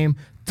 7-game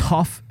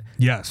tough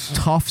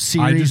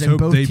series, and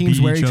both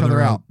teams wear each other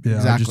out. Yeah,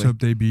 exactly. I just hope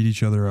they beat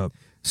each other up.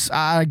 So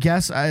I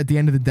guess at the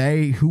end of the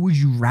day, who would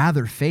you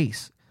rather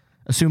face,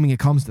 assuming it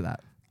comes to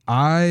that?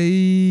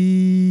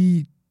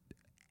 I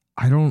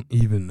don't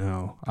even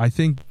know. I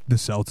think the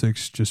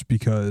Celtics, just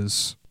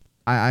because.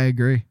 I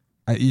agree.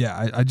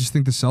 I just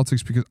think the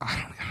Celtics because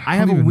I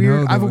have a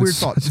weird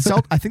thought.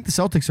 I think the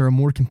Celtics are a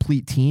more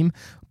complete team,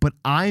 but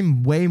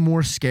I'm way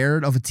more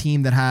scared of a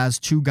team that has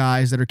two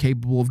guys that are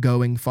capable of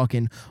going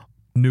fucking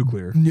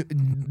nuclear.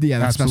 Yeah,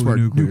 that's the best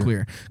word.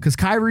 Nuclear. Because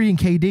Kyrie and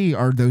KD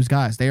are those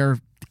guys. They are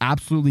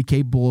absolutely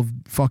capable of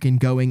fucking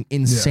going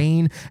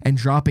insane and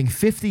dropping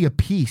 50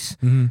 apiece.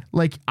 Mm-hmm.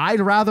 Like, I'd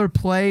rather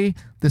play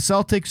the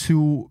Celtics,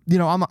 who, you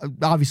know, I'm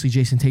obviously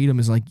Jason Tatum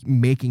is like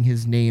making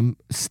his name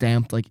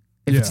stamped, like,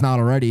 if it's not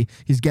already,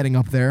 he's getting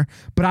up there.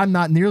 But I'm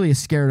not nearly as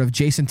scared of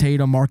Jason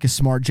Tatum, Marcus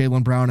Smart,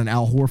 Jaylen Brown, and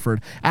Al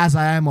Horford as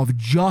I am of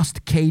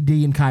just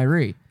KD and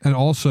Kyrie. And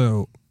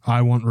also,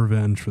 I want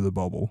revenge for the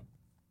bubble.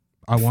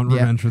 I want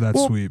revenge for that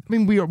sweep. I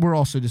mean, we're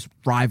also just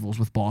rivals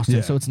with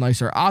Boston, so it's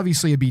nicer.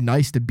 Obviously, it'd be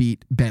nice to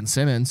beat Ben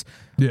Simmons.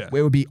 Yeah.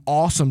 It would be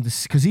awesome to,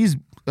 because he's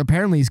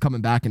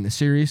coming back in the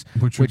series,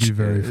 which would be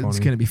very funny. It's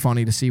going to be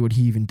funny to see what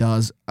he even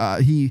does.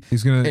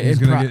 He's gonna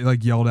get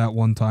like yelled at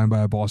one time by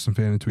a Boston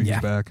fan and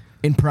tweets back.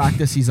 In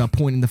practice, he's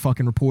pointing the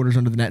fucking reporters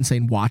under the net and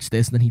saying, "Watch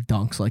this," and then he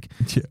dunks. Like,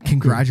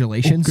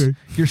 congratulations,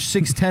 you're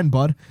 6'10",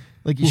 bud.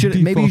 Like, you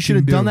should maybe you should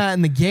have done that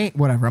in the game.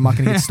 Whatever. I'm not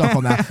going to get stuck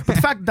on that. But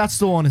the fact that that's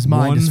still on his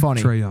mind is funny.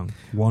 Trae Young.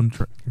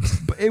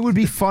 But it would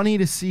be funny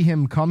to see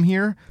him come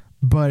here.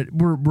 But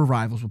we're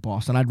rivals with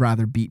Boston. I'd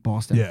rather beat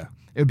Boston. Yeah.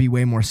 It would be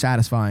way more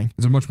satisfying.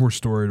 It's a much more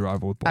storied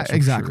rival with Boston.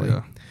 Exactly. For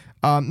sure,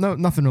 No,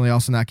 nothing really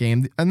else in that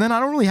game. And then I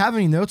don't really have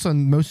any notes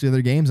on most of the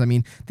other games. I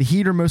mean, the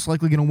Heat are most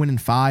likely going to win in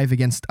 5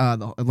 against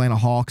the Atlanta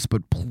Hawks,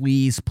 but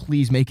please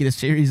make it a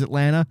series,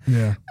 Atlanta.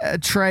 Yeah.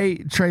 Trey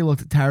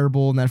looked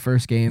terrible in that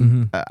first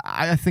game.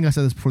 I think I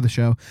said this before the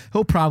show.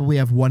 He'll probably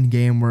have one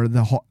game where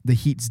the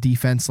Heat's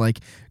defense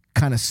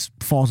kind of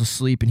falls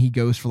asleep and he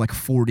goes for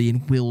 40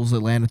 and wills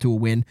Atlanta to a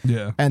win.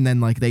 Yeah. And then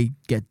they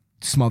get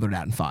smothered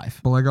at in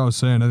 5. But like I was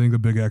saying, I think the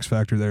big X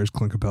factor there is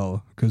Clint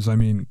Capella, because I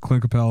mean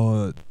Clint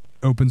Capella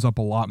opens up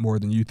a lot more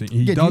than you think.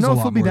 He does. Do you know a if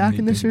lot he'll be more than back you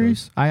in this think he does.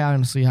 series? I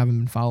honestly haven't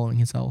been following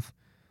his health.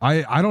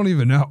 I don't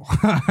even know.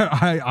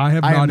 I I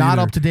am not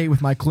either. up to date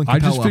with my Clint I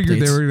Capella just figured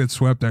updates. they were going to get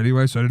swept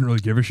anyway, so I didn't really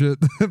give a shit.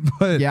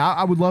 But Yeah,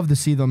 I would love to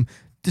see them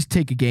just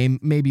take a game.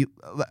 Maybe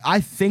I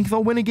think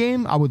they'll win a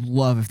game. I would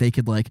love if they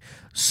could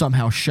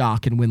somehow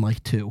shock and win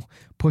 2,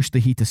 push the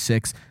Heat to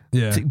 6.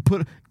 yeah,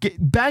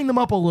 Bang them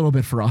up a little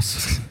bit for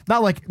us.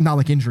 not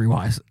like injury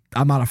wise.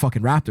 I'm not a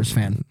fucking Raptors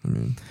fan. I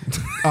mean,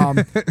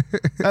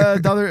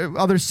 The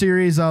other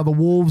series, the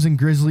Wolves and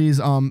Grizzlies.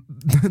 One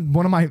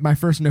of my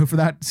first note for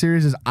that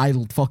series is I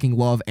fucking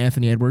love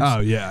Anthony Edwards. oh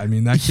yeah, I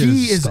mean that kid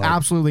He is is stud.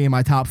 absolutely in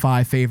my top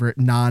 5 favorite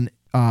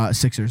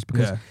Sixers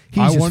because Yeah,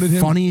 he's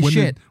just funny as when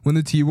shit. When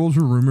the T-Wolves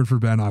were rumored for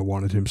Ben, I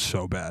wanted him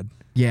so bad.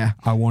 Yeah.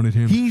 I wanted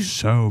him He's-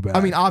 so bad.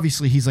 I mean,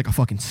 obviously he's a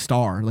fucking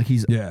star.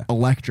 He's Yeah.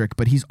 electric,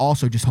 but he's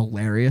also just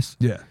hilarious.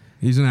 yeah,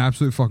 he's an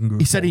absolute fucking goofball.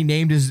 He said he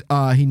named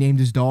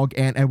his dog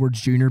Ant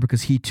Edwards Jr.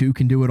 because he too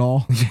can do it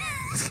all.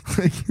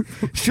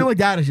 Shit like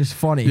that is just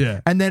funny.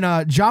 Yeah. And then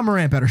Ja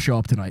Morant better show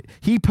up tonight.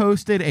 He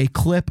posted a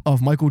clip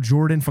of Michael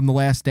Jordan from The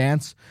Last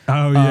Dance.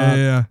 Oh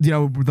yeah. You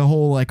know, the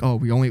whole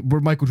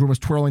where Michael Jordan was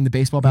twirling the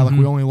baseball bat,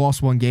 we only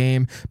lost one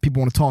game.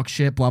 People want to talk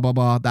shit, blah blah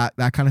blah,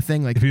 that kind of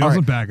thing. If he all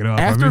doesn't back it up,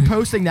 after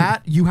posting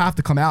that, you have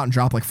to come out and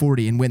drop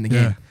 40 and win the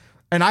game. Yeah.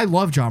 And I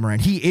love Ja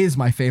Morant. He is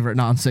my favorite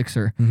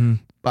non-Sixer.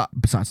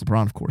 Besides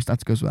LeBron, of course,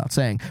 that goes without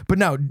saying. But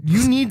no,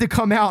 you need to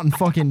come out and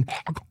fucking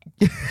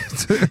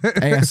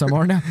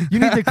ASMR now. You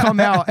need to come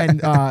out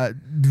and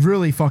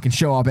really fucking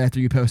show up after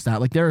you post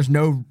that. There is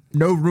no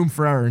room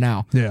for error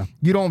now. Yeah.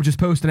 You don't just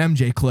post an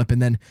MJ clip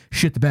and then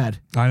shit the bed.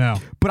 I know.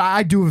 But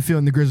I do have a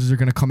feeling the Grizzlies are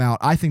going to come out.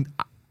 I think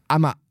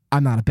I'm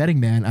not a betting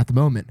man at the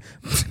moment,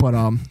 but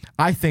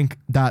I think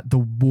that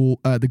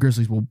the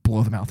Grizzlies will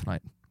blow them out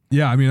tonight.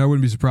 Yeah, I mean, I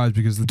wouldn't be surprised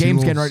because the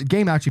Game's T-Wolves, getting ready.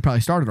 Game actually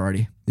probably started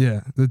already.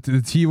 Yeah,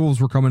 the T-Wolves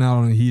were coming out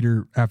on a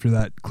heater after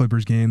that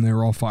Clippers game. They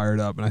were all fired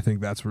up, and I think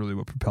that's really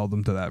what propelled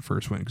them to that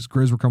first win. Because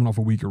Grizz were coming off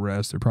a week of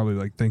rest. They're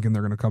probably thinking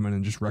they're going to come in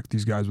and just wreck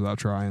these guys without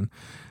trying.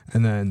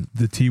 And then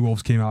the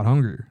T-Wolves came out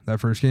hungry that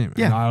first game.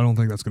 Yeah. And I don't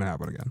think that's going to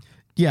happen again.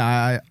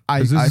 Yeah,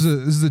 'Cause this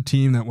is a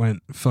team that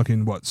went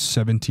fucking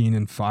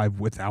 17-5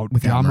 without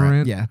Ja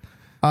Morant. Yeah.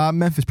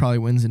 Memphis probably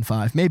wins in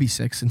 5, maybe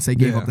 6, since they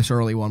gave Yeah. up this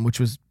early one, which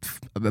was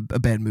a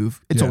bad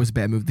move. It's Yeah. always a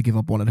bad move to give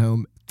up one at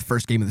home,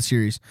 first game of the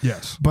series.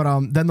 Yes. But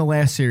then the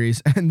last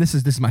series, and this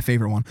is my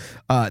favorite one,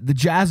 the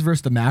Jazz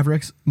versus the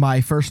Mavericks.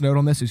 My first note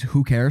on this is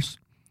who cares?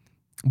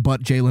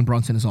 But Jalen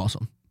Brunson is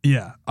awesome.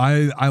 Yeah,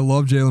 I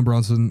love Jalen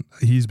Brunson.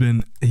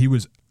 He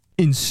was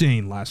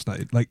insane last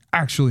night,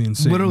 actually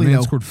insane. Literally, Man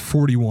though. scored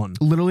 41.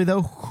 Literally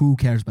though, who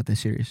cares about this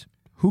series?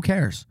 Who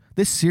cares?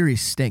 This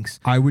series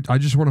stinks. I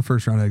just want a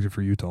first round exit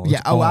for Utah. That's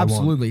Yeah, all I want.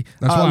 absolutely.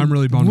 That's why I'm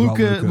really bummed about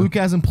Luka.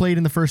 Luka hasn't played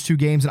in the first 2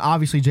 games, and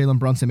obviously Jalen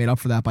Brunson made up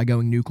for that by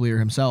going nuclear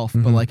himself.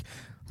 But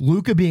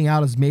Luka being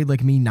out has made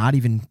me not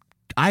even.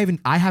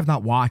 I have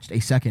not watched a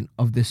second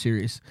of this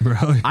series.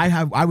 Really?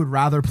 I would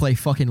rather play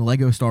fucking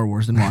Lego Star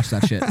Wars than watch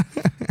that shit,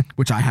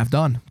 which I have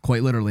done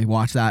quite literally.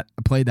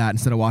 Played that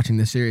instead of watching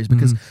this series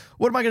because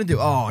what am I gonna do?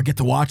 Oh, I get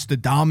to watch the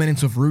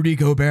dominance of Rudy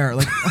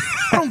Gobert.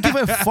 I don't give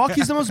a fuck.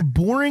 He's the most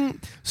boring You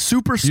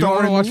superstar want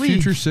in to the watch league.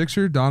 future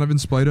Sixer Donovan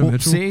Mitchell?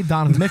 See,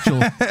 Donovan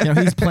Mitchell,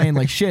 he's playing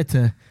like shit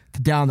to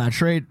down that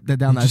trade,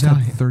 down that Just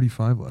value. had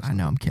 35 last I night.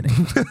 know, I'm kidding.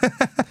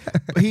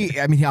 But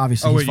he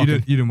obviously. Oh he's wait, you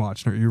fucking- didn't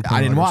watch? No, you were I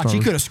playing didn't Lego watch. Star He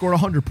Wars. could have scored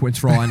 100 points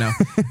for all I know.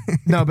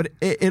 No, but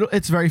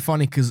it's very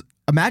funny because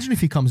imagine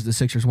if he comes to the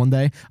Sixers one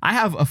day. I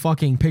have a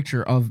fucking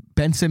picture of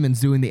Ben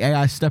Simmons doing the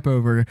AI step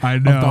over I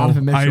of know,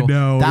 Donovan Mitchell. I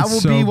know, That it's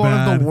will so be one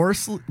of bad. the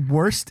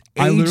worst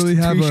I aged literally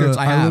have t-shirts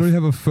I have. literally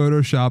have a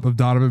Photoshop of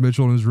Donovan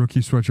Mitchell in his rookie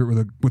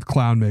sweatshirt with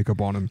clown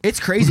makeup on him. It's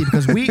crazy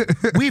because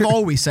we've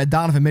always said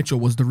Donovan Mitchell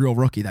was the real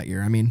rookie that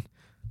year. I mean,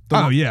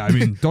 Oh yeah, I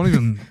mean, don't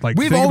even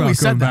We've think always about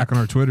said going that. back on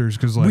our Twitters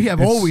because We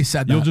have always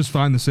said You'll that. just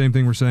find the same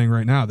thing we're saying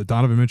right now that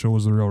Donovan Mitchell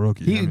was the real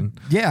rookie.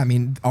 I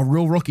mean, a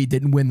real rookie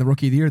didn't win the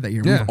rookie of the year that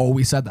year. Yeah. We've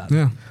always said that.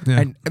 Yeah, yeah.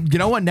 And you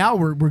know what? Now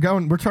we're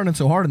turning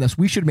so hard on this.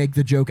 We should make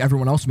the joke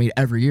everyone else made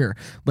every year.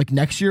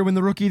 Next year when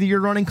the rookie of the year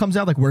running comes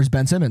out, where's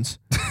Ben Simmons?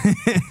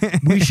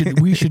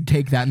 we should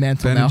take that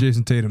mantle Ben now. and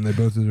Jason Tatum, they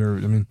both deserve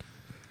it. I mean,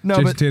 No,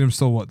 Jason but Tatum's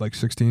still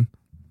 16?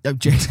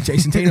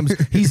 Jason Tatum's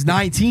he's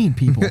 19.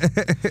 People,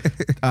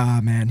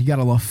 man, you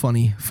gotta love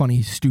funny,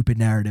 stupid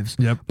narratives.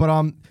 Yep.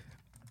 But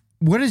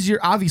what is your?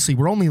 Obviously,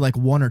 we're only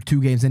 1 or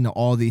 2 games into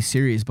all these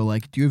series, but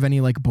do you have any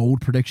bold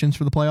predictions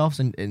for the playoffs?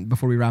 And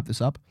before we wrap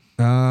this up,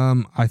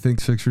 I think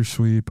Sixers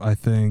sweep. I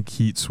think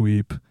Heat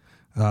sweep.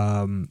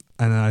 And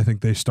then I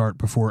think they start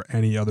before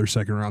any other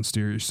second round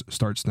series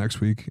starts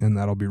next week, and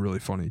that'll be really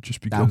funny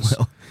just because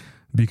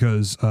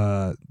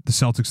the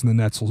Celtics and the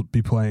Nets will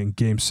be playing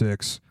Game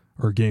 6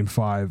 or Game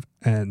 5,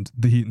 and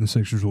the Heat and the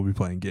Sixers will be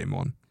playing Game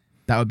 1.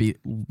 That would be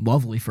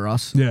lovely for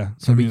us. Yeah,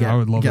 So we I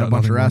would love get that. a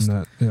bunch of Nothing rest.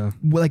 more than that.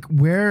 Yeah. Like,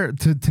 where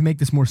to make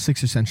this more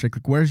Sixers-centric,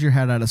 like, where's your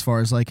head at as far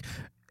as, like,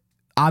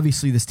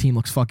 obviously this team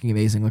looks fucking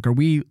amazing. Like, are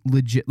we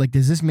legit, like,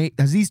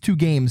 has these 2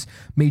 games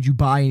made you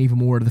buy in even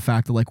more to the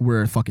fact that, like,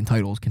 we're a fucking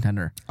titles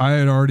contender? I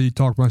had already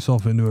talked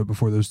myself into it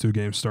before those 2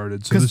 games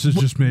started, so this has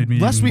just made me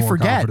lest even we more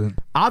forget, confident.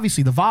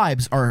 obviously the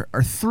vibes are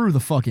through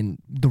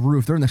the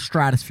roof. They're in the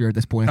stratosphere at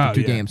this point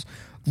after 2 games.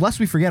 Lest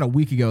we forget, a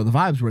week ago, the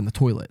vibes were in the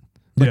toilet.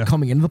 Like,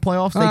 coming into the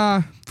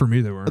playoffs, for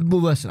me they weren't.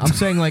 well, listen, I'm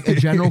saying, like, a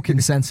general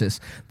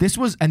consensus. This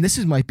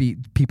might be,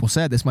 people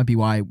said this might be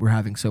why we're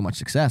having so much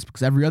success,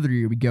 because every other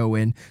year we go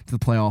in to the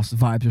playoffs, the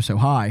vibes are so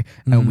high,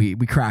 and we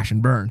crash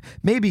and burn.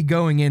 Maybe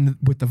going in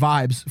with the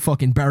vibes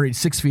fucking buried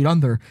 6 feet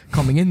under,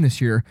 coming in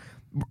this year,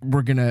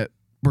 we're gonna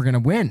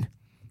win.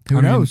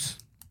 Who knows?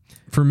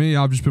 For me,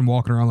 I've just been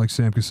walking around like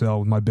Sam Cassell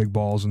with my big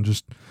balls and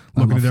just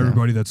looking at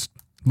everybody that's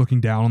looking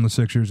down on the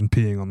Sixers and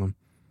peeing on them.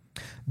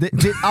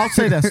 I'll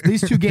say this: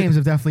 these 2 games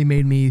have definitely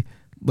made me,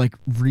 like,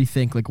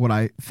 rethink, like, what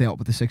I felt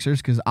with the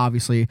Sixers, because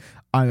obviously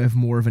I have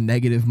more of a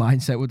negative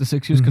mindset with the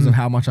Sixers because of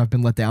how much I've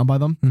been let down by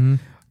them.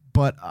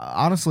 But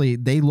honestly,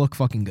 they look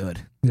fucking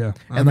good. Yeah,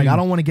 And I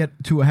don't want to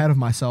get too ahead of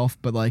myself,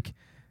 but, like,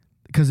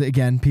 because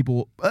again,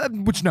 people,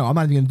 which no, I'm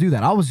not even going to do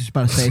that. I was just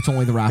about to say it's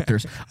only the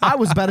Raptors. I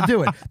was about to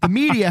do it. The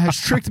media has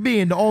tricked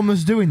me into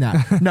almost doing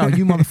that. No,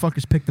 you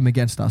motherfuckers picked them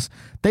against us.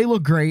 They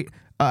look great.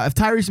 If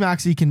Tyrese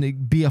Maxey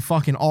can be a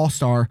fucking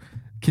all-star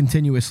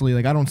continuously,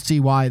 like, I don't see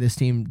why this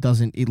team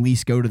doesn't at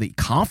least go to the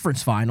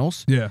conference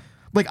finals. Yeah.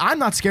 Like, I'm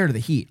not scared of the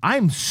Heat.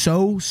 I'm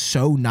so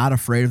not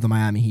afraid of the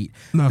Miami Heat.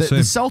 No, the same.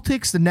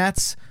 Celtics, the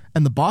Nets,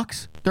 and the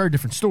Bucks, they're a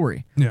different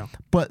story. Yeah.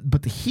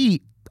 But the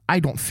Heat, I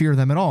don't fear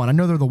them at all. And I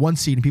know they're the 1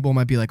 seed, and people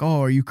might be like,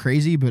 "Oh, are you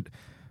crazy?" But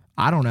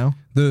I don't know.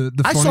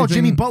 I saw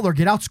Jimmy Butler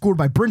get outscored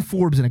by Bryn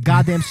Forbes in a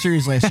goddamn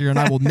series last year, and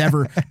I will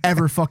never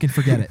ever fucking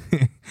forget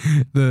it.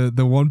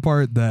 The one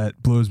part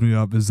that blows me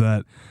up is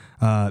that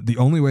the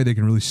only way they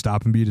can really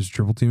stop Embiid is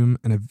triple team him.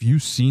 And have you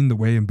seen the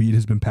way Embiid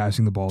has been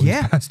passing the ball these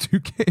past 2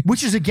 games?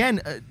 Which is,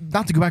 again,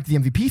 not to go back to the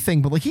MVP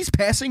thing, but, like, he's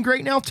passing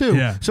great now too.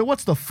 Yeah. So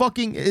what's the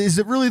fucking, is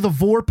it really the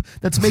VORP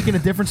that's making a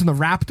difference in the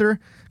Raptor?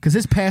 Because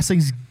his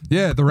passing's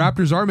Yeah, the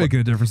Raptors are making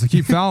a difference. They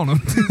keep fouling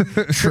him.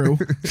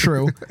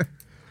 true.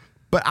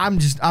 But I'm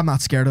not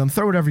scared of them.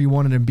 Throw whatever you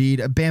want at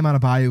Embiid. Bam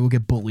Adebayo will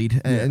get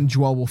bullied, and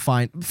Joel will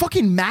find.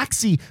 Fucking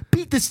Maxey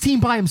beat this team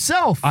by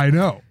himself. I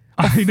know.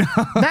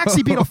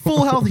 Maxey beat a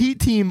full health Heat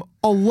team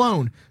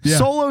alone,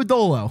 solo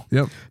dolo.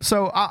 Yep.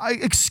 So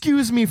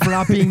excuse me for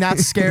not being that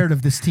scared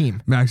of this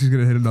team. Max is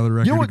gonna hit another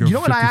record. You know what? To go You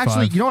know what?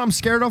 55. You know what I'm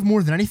scared of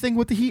more than anything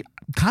with the Heat.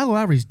 Kyle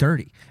Lowry's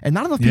dirty, and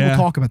not enough people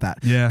talk about that.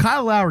 Yeah.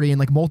 Kyle Lowry in,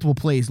 like, multiple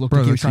plays looked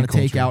like he was trying to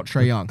take out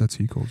Trae Young. That's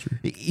Heat culture.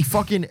 He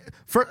fucking.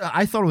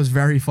 I thought it was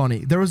very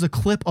funny. There was a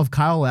clip of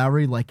Kyle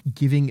Lowry, like,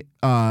 giving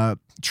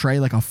Trae,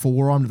 like, a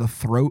forearm to the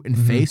throat and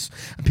face,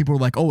 and people were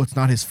like, "Oh, it's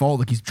not his fault.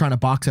 Like, he's trying to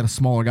box at a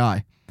smaller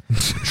guy."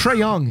 Trae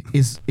Young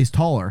is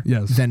taller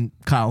than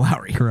Kyle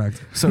Lowry.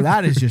 Correct. So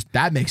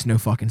that makes no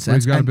fucking sense. Well,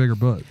 he's got a bigger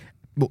butt.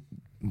 Well,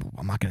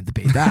 I'm not going to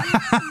debate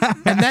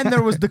that. And then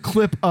there was the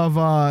clip of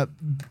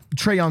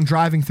Trae Young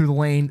driving through the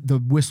lane, the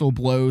whistle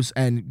blows,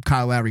 and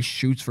Kyle Lowry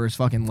shoots for his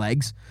fucking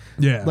legs.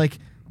 Yeah. Like,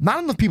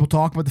 not enough people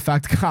talk about the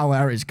fact that Kyle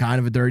Lowry is kind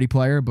of a dirty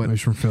player, but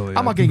He's from Philly.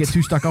 I'm not going to get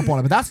too stuck up on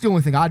it. But that's the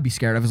only thing I'd be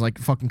scared of is, like,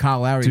 fucking Kyle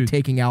Lowry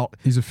taking out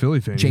He's a Philly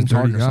fan. James He's a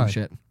dirty Harden or some guy.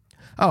 shit.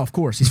 Oh, of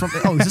course. He's a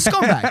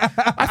scumbag.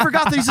 I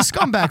forgot that he's a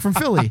scumbag from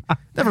Philly.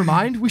 Never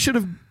mind. We should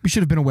have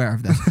been aware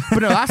of this. But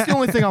no, that's the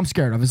only thing I'm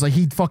scared of is, like,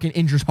 he fucking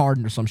injures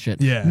Harden or some shit.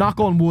 Yeah. Knock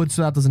on wood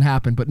so that doesn't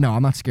happen. But no,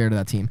 I'm not scared of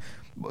that team.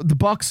 The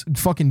Bucks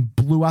fucking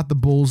blew out the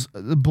Bulls.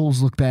 The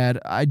Bulls look bad.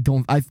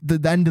 The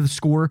end of the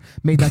score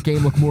made that game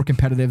look more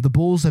competitive. The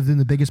Bulls have been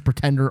the biggest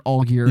pretender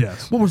all year.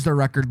 Yes. What was their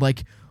record?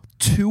 Like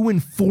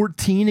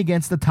 2-14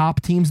 against the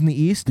top teams in the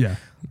East. Yeah.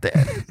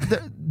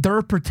 They're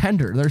a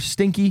pretender. They're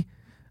stinky.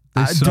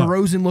 suck.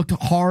 DeRozan looked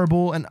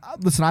horrible, and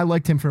listen, I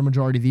liked him for a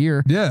majority of the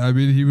year. Yeah, I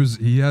mean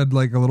he had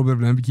like a little bit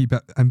of an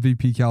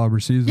MVP caliber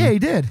season. Yeah, he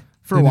did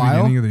for a in the while,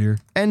 beginning of the year,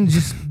 and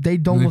just they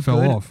don't And they look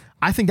fell good. off.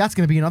 I think that's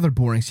going to be another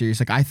boring series.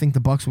 Like I think the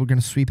Bucks were going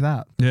to sweep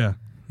that, Yeah,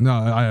 no,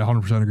 I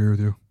 100% agree with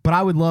you. but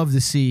I would love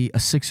to see a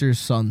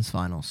Sixers-Suns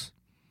finals.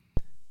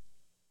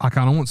 I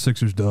kind of want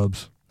Sixers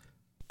dubs.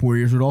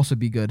 Warriors would also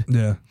be good.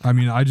 Yeah, I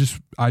mean, I just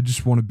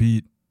want to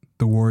beat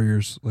the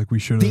Warriors like we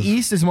should The have.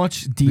 East is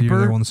much The year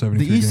deeper. they won the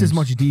 73 East is games.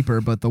 much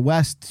deeper, but the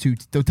West,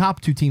 the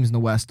top two teams in the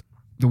West,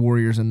 the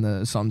Warriors and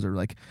the Suns are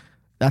like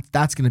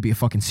that's going to be a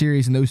fucking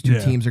series, and those two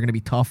Yeah. teams are going to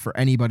be tough for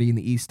anybody in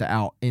the East to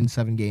out in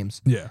 7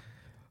 games. Yeah,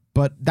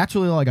 But that's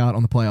really all I got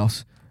on the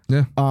playoffs.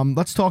 yeah.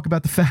 Let's talk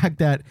about the fact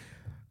that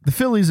the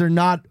Phillies are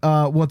not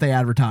what they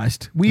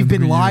advertised. We've been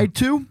Every year. lied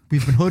to.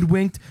 We've been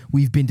hoodwinked.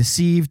 We've been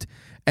deceived.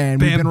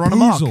 And we've been running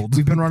amok. Bamboozled.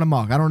 We've been running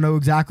amok. I don't know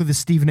exactly the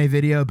Stephen A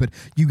video, but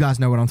you guys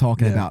know what I'm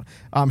talking about.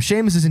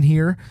 Seamus isn't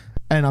here,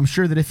 and I'm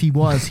sure that if he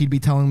was, he'd be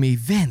telling me,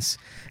 Vince,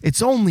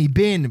 it's only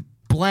been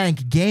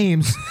blank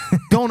games.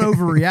 Don't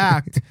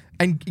overreact.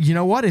 And you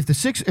know what? If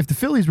the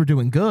Phillies were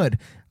doing good,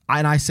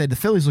 and I said the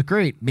Phillies look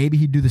great, maybe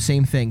he'd do the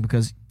same thing,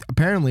 because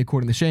apparently,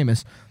 according to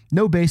Seamus,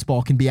 no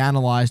baseball can be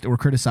analyzed or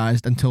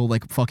criticized until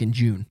like fucking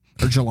June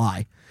or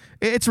July.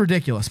 It's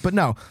ridiculous. But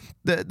no,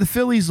 the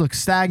Phillies look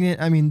stagnant.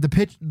 I mean, the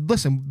pitch.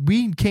 Listen,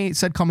 we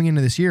said coming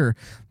into this year,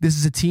 this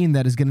is a team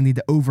that is going to need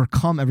to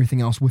overcome everything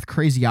else with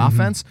crazy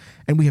offense,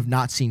 and we have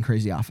not seen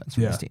crazy offense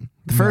from this team.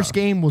 The first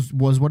game was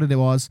what it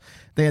was.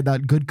 They had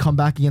that good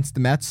comeback against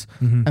the Mets,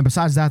 and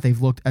besides that, they've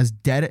looked as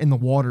dead in the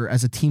water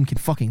as a team can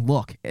fucking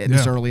look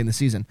this early in the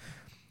season.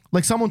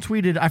 Like someone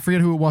tweeted, I forget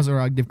who it was, or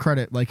I give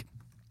credit, like,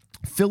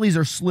 Phillies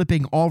are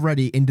slipping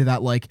already into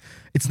that, like,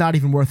 it's not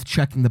even worth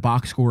checking the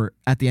box score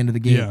at the end of the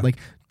game. Yeah. Like,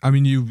 I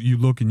mean, you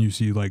look and you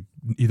see like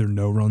either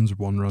no runs,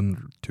 1 run,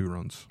 or 2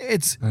 runs.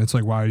 And it's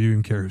like, why do you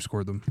even care who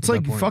scored them? It's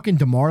like fucking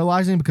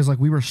demoralizing, because like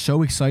we were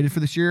so excited for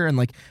this year, and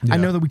like I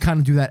know that we kind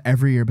of do that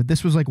every year, but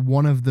this was like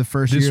one of the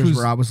first years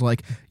where I was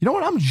like, you know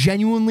what, I'm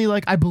genuinely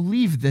like, I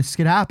believe this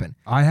could happen.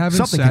 I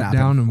haven't sat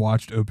down and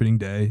watched opening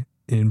day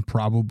in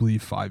probably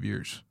 5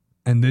 years.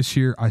 And this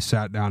year, I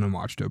sat down and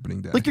watched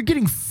opening day. Like, you're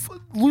getting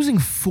losing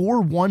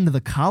 4-1 to the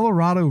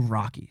Colorado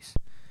Rockies.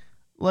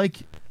 Like,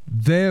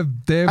 they have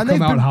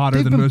come out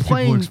hotter than most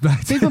people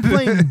expect. They've been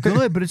playing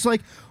good, but it's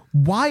like,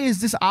 why is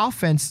this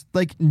offense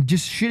like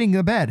just shitting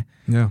the bed?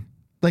 Yeah.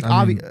 Like,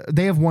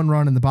 they have 1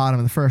 run in the bottom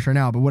of the first right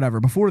now, but whatever.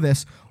 Before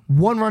this,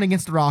 1 run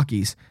against the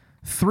Rockies,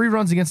 3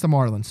 runs against the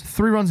Marlins,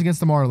 3 runs against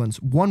the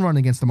Marlins, 1 run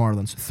against the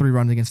Marlins, 3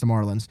 runs against the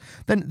Marlins,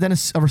 then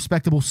a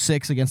respectable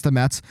 6 against the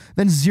Mets,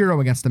 then 0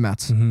 against the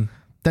Mets,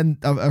 then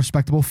a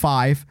respectable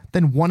 5,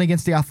 then 1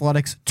 against the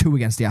Athletics, 2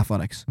 against the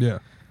Athletics. Yeah.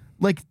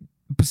 Like,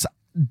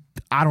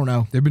 I don't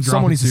know. They've been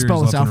Someone needs to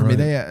spell this out for me.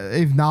 Right.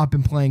 They've not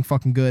been playing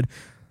fucking good.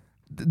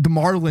 The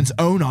Marlins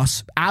own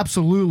us,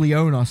 absolutely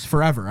own us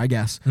forever, I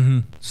guess.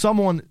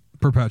 Someone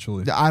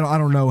perpetually. I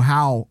don't know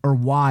how or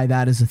why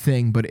that is a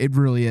thing, but it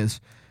really is.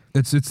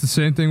 It's the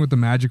same thing with the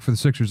Magic for the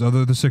Sixers,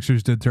 although the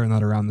Sixers did turn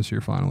that around this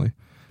year finally,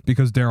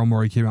 because Daryl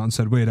Morey came out and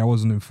said, wait, I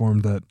wasn't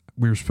informed that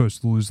we were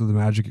supposed to lose to the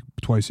Magic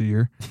twice a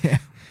year. Yeah.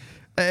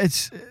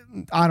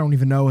 I don't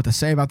even know what to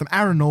say about them.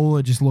 Aaron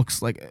Nola just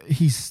looks like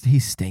he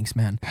stinks,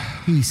 man.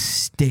 He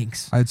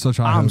stinks. I had such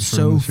high I'm hopes for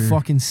him so this year.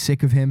 fucking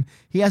sick of him.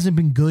 He hasn't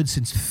been good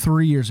since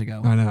 3 years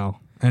ago. I know.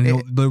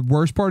 And the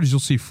worst part is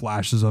you'll see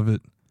flashes of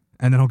it,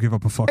 and then he'll give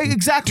up a fucking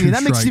exactly.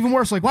 That makes it even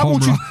worse. Like, why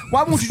won't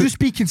you just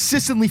be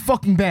consistently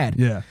fucking bad?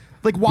 Yeah.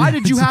 Like, why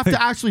did you have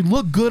to actually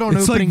look good on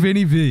it's opening? It's like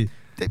Vinny V.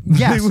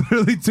 Yes. They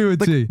literally do it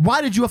too.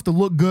 Why did you have to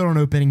look good on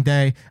opening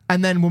day?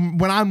 And then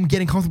when I'm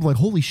getting comfortable, like,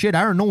 holy shit,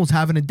 Aaron Nola's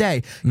having a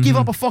day. Give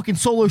up a fucking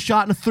solo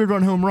shot and a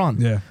 3-run home run.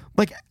 Yeah.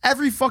 Like,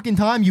 every fucking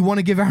time you want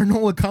to give Aaron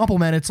Nola a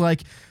compliment, it's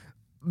like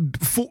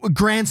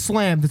grand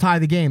slam to tie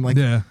the game. Like,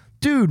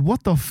 dude,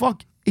 what the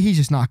fuck? He's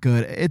just not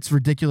good. It's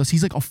ridiculous.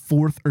 He's like a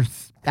 4th or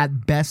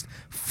at best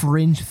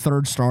fringe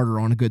 3rd starter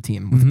on a good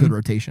team with a good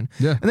rotation.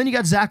 Yeah. And then you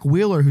got Zach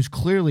Wheeler, who's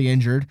clearly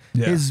injured.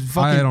 Yeah. His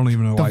fucking, I don't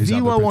even know why he's out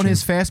there velo on pitching.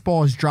 his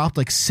fastball has dropped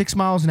like 6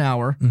 miles an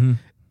hour.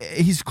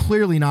 He's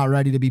clearly not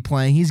ready to be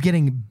playing. He's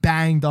getting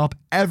banged up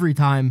every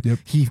time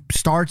he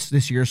starts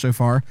this year so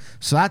far.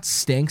 So that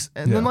stinks.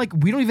 And then, like,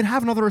 we don't even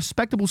have another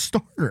respectable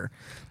starter.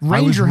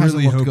 Ranger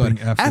hasn't looked good.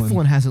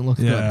 Eflin hasn't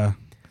looked good.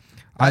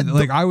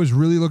 I was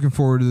really looking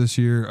forward to this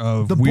year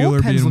of the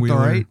Wheeler being looked Wheeler.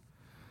 all right.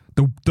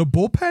 The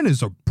bullpen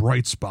is a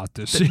bright spot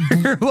this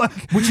year.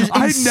 Which is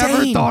I insane.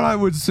 never thought I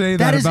would say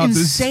that about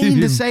this team. That is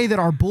insane to say that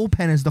our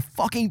bullpen is the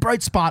fucking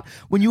bright spot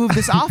when you have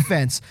this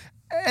offense.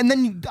 And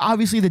then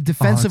obviously the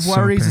defensive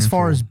worries as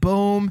far as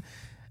Bohm.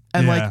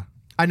 And like,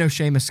 I know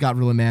Seamus got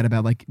really mad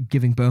about like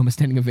giving Bohm a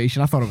standing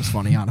ovation. I thought it was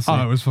funny, honestly.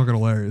 Oh, it was fucking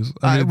hilarious.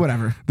 I mean,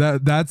 whatever.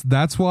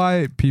 That's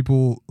why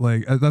people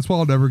like. That's why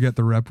I'll never get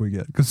the rep we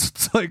get, because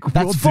it's like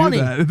that's funny.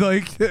 Do that.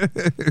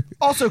 Like,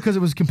 also because it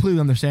was a completely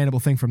understandable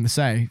thing for him to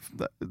say.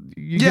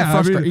 You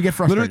get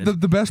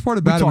frustrated. The best part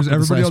about it was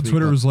everybody on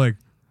Twitter was like,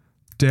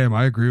 damn,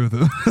 I agree with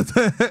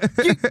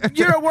it.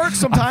 You're at work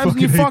sometimes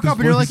and you fuck up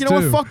and you're like, you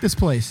know what, fuck this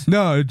place.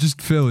 No, just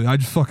Philly. I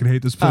just fucking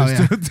hate this place.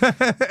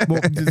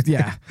 Well,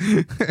 yeah.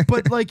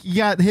 But like,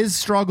 his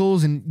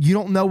struggles, and you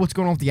don't know what's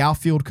going on with the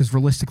outfield because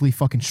realistically,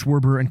 fucking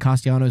Schwarber and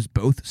Castellanos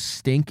both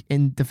stink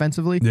in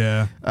defensively.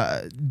 Yeah.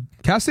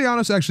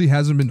 Castellanos actually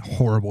hasn't been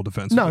horrible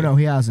defensively. No,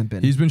 he hasn't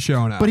been. He's been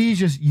showing out. But he's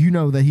just,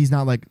 that he's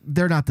not like,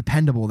 they're not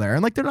dependable there.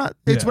 And like, they're not,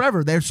 it's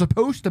whatever. They're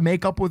supposed to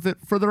make up with it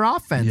for their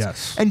offense.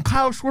 Yes. And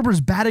Kyle Schwarber's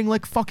batting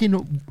like fucking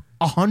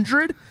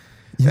 100.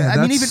 Yeah,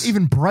 I mean,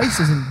 even Bryce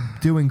isn't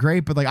doing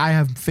great, but like, I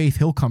have faith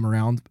he'll come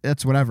around.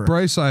 That's whatever.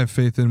 Bryce, I have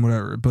faith in,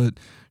 whatever. But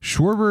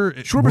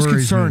Schwarber's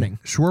concerning.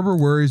 Schwarber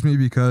worries me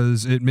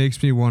because it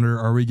makes me wonder: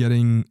 are we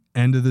getting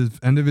end of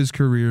his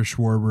career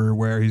Schwarber,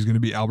 where he's going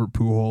to be Albert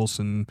Pujols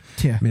and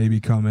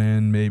maybe come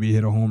in, maybe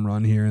hit a home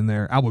run here and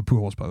there? Albert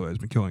Pujols, by the way, has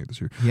been killing it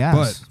this year.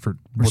 Yes, but for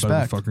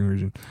whatever fucking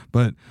reason.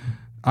 But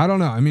I don't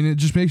know. I mean, it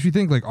just makes me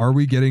think, like, are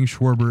we getting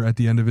Schwarber at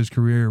the end of his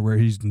career where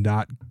he's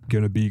not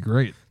going to be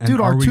great? And Dude,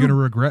 are we going to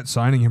regret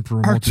signing him for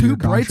a Our multi-year two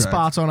bright contract?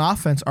 spots on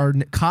offense are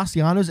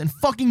Castellanos and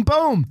fucking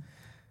Bohm.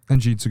 And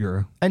Gene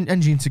Segura.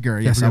 And Gene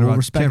Segura. Yes, I forget will about-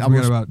 respect. can't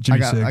forget about Jimmy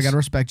Siggs. I got to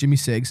respect Jimmy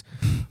Siggs.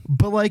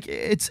 But, like,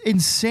 it's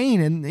insane.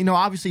 And, you know,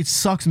 obviously it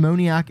sucks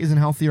Moniak isn't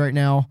healthy right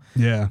now.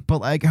 Yeah. But,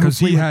 like, Because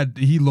hopefully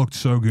he looked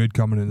so good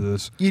coming into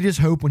this. you just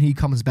hope when he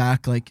comes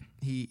back, like,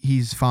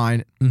 he's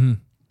fine. Mm-hmm.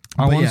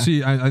 I But want to yeah.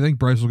 see. I think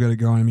Bryce will get it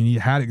going. I mean, he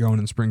had it going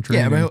in spring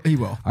Yeah, training. but he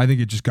will. I think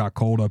it just got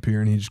cold up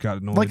here, and he just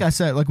got annoyed. Like I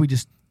said, like we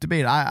just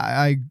debated,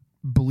 I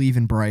believe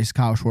in Bryce.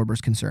 Kyle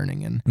Schwarber's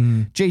concerning.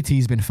 And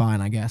JT's been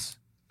fine, I guess.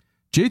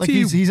 JT, Like,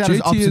 he's had his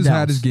JT ups and has had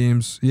downs. his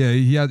games. Yeah,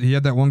 he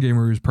had that one game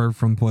where he was perfect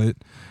from the plate.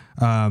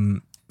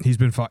 He's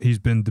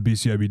been the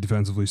BCIB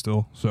defensively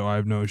still, so I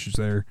have no issues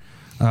there.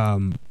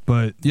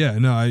 But yeah,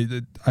 no,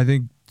 I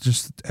think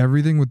just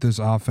everything with this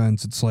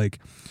offense, it's like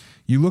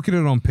you look at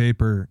it on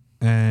paper,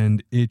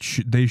 and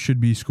they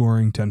should be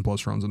scoring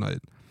 10+ runs a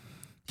night,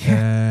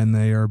 and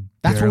they are.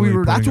 That's what we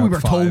were putting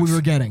up told we 5.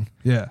 were getting.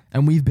 Yeah.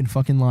 And we've been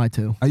fucking lied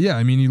to. Yeah,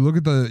 I mean, you look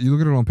at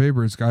it on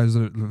paper. It's guys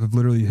that have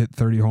literally hit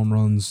 30 home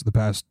runs the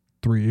past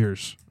 3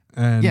 years,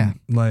 and Yeah.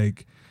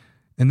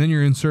 and then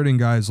you're inserting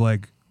guys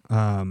like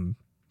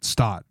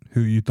Stott,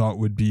 who you thought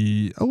would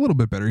be a little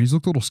bit better. He's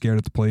looked a little scared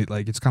at the plate.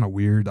 Like, it's kind of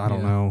weird. I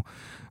don't know,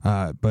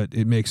 but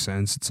it makes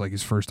sense. It's like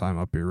his first time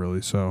up here,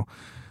 really. So,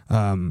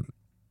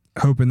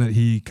 hoping that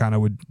he kind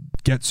of would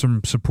get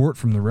some support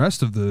from the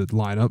rest of the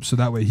lineup, so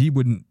that way he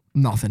wouldn't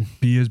Nothing.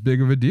 be as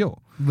big of a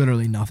deal.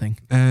 Literally nothing.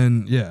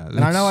 And yeah,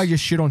 And I know I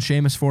just shit on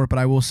Sheamus for it, but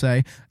I will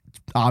say,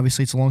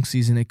 obviously it's a long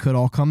season. It could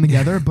all come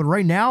together. But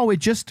right now, it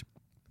just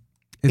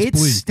it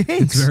bleak. stinks.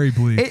 It's very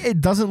bleak.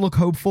 It doesn't look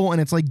hopeful, and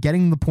it's like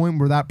getting to the point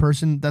where that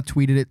person that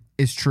tweeted it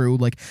is true.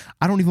 Like,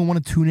 I don't even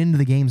want to tune into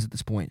the games at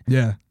this point.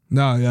 Yeah.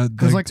 No, yeah.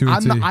 Because like to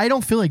a T. I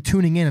don't feel like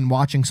tuning in and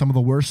watching some of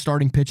the worst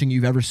starting pitching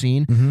you've ever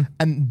seen, Mm-hmm.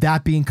 and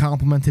that being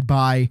complemented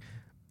by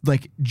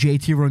like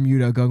JT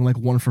Realmuto going like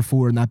 1 for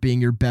 4 and that being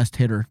your best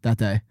hitter that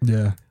day.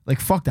 Yeah. Like,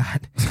 fuck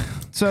that.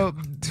 So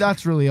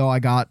that's really all I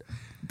got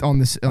on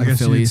this. On I the guess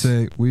you'd Phillies.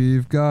 say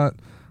we've got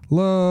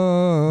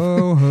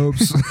low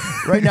hopes.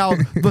 Right now,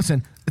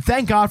 listen,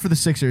 thank God for the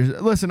Sixers.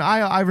 Listen,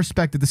 I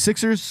respect it. The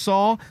Sixers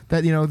saw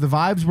that, you know, the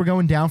vibes were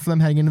going down for them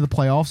heading into the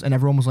playoffs, and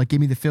everyone was like,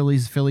 give me the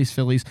Phillies, Phillies,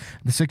 Phillies.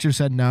 The Sixers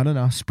said,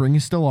 no, spring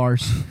is still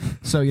ours.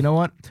 So, you know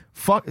what?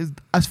 Fuck.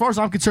 As far as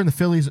I'm concerned, the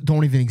Phillies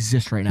don't even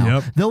exist right now.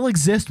 Yep. They'll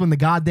exist when the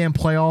goddamn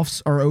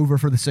playoffs are over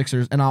for the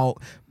Sixers, and I'll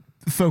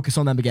focus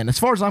on them again. As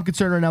far as I'm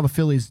concerned right now, the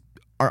Phillies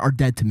are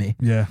dead to me.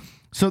 Yeah.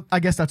 So I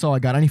guess that's all I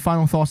got. Any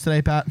final thoughts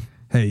today, Pat?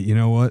 Hey, you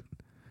know what?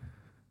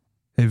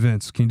 Hey,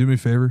 Vince, can you do me a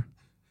favor?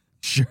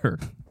 Sure.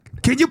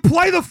 Can you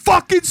play the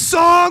fucking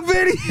song,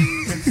 Vinny?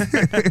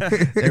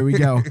 There we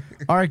go.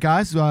 All right,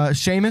 guys.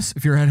 Seamus,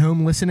 if you're at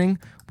home listening,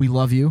 we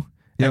love you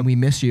Yep. and we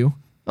miss you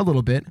a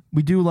little bit.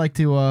 We do like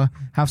to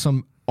have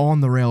some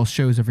on the rails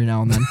shows every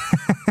now and then.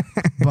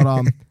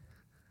 But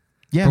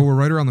yeah. Oh, we're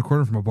right around the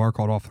corner from a bar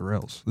called Off the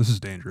Rails. This is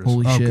dangerous.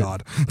 Holy oh, shit.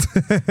 God.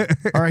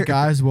 All right,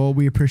 guys. Well,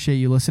 we appreciate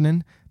you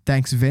listening.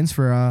 Thanks, Vince,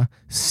 for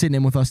sitting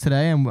in with us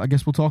today, and I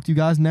guess we'll talk to you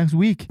guys next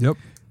week. Yep.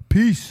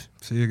 Peace.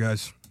 See you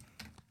guys.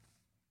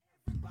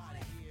 Everybody,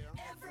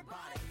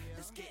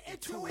 let's get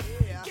into it.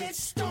 Get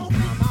stoned.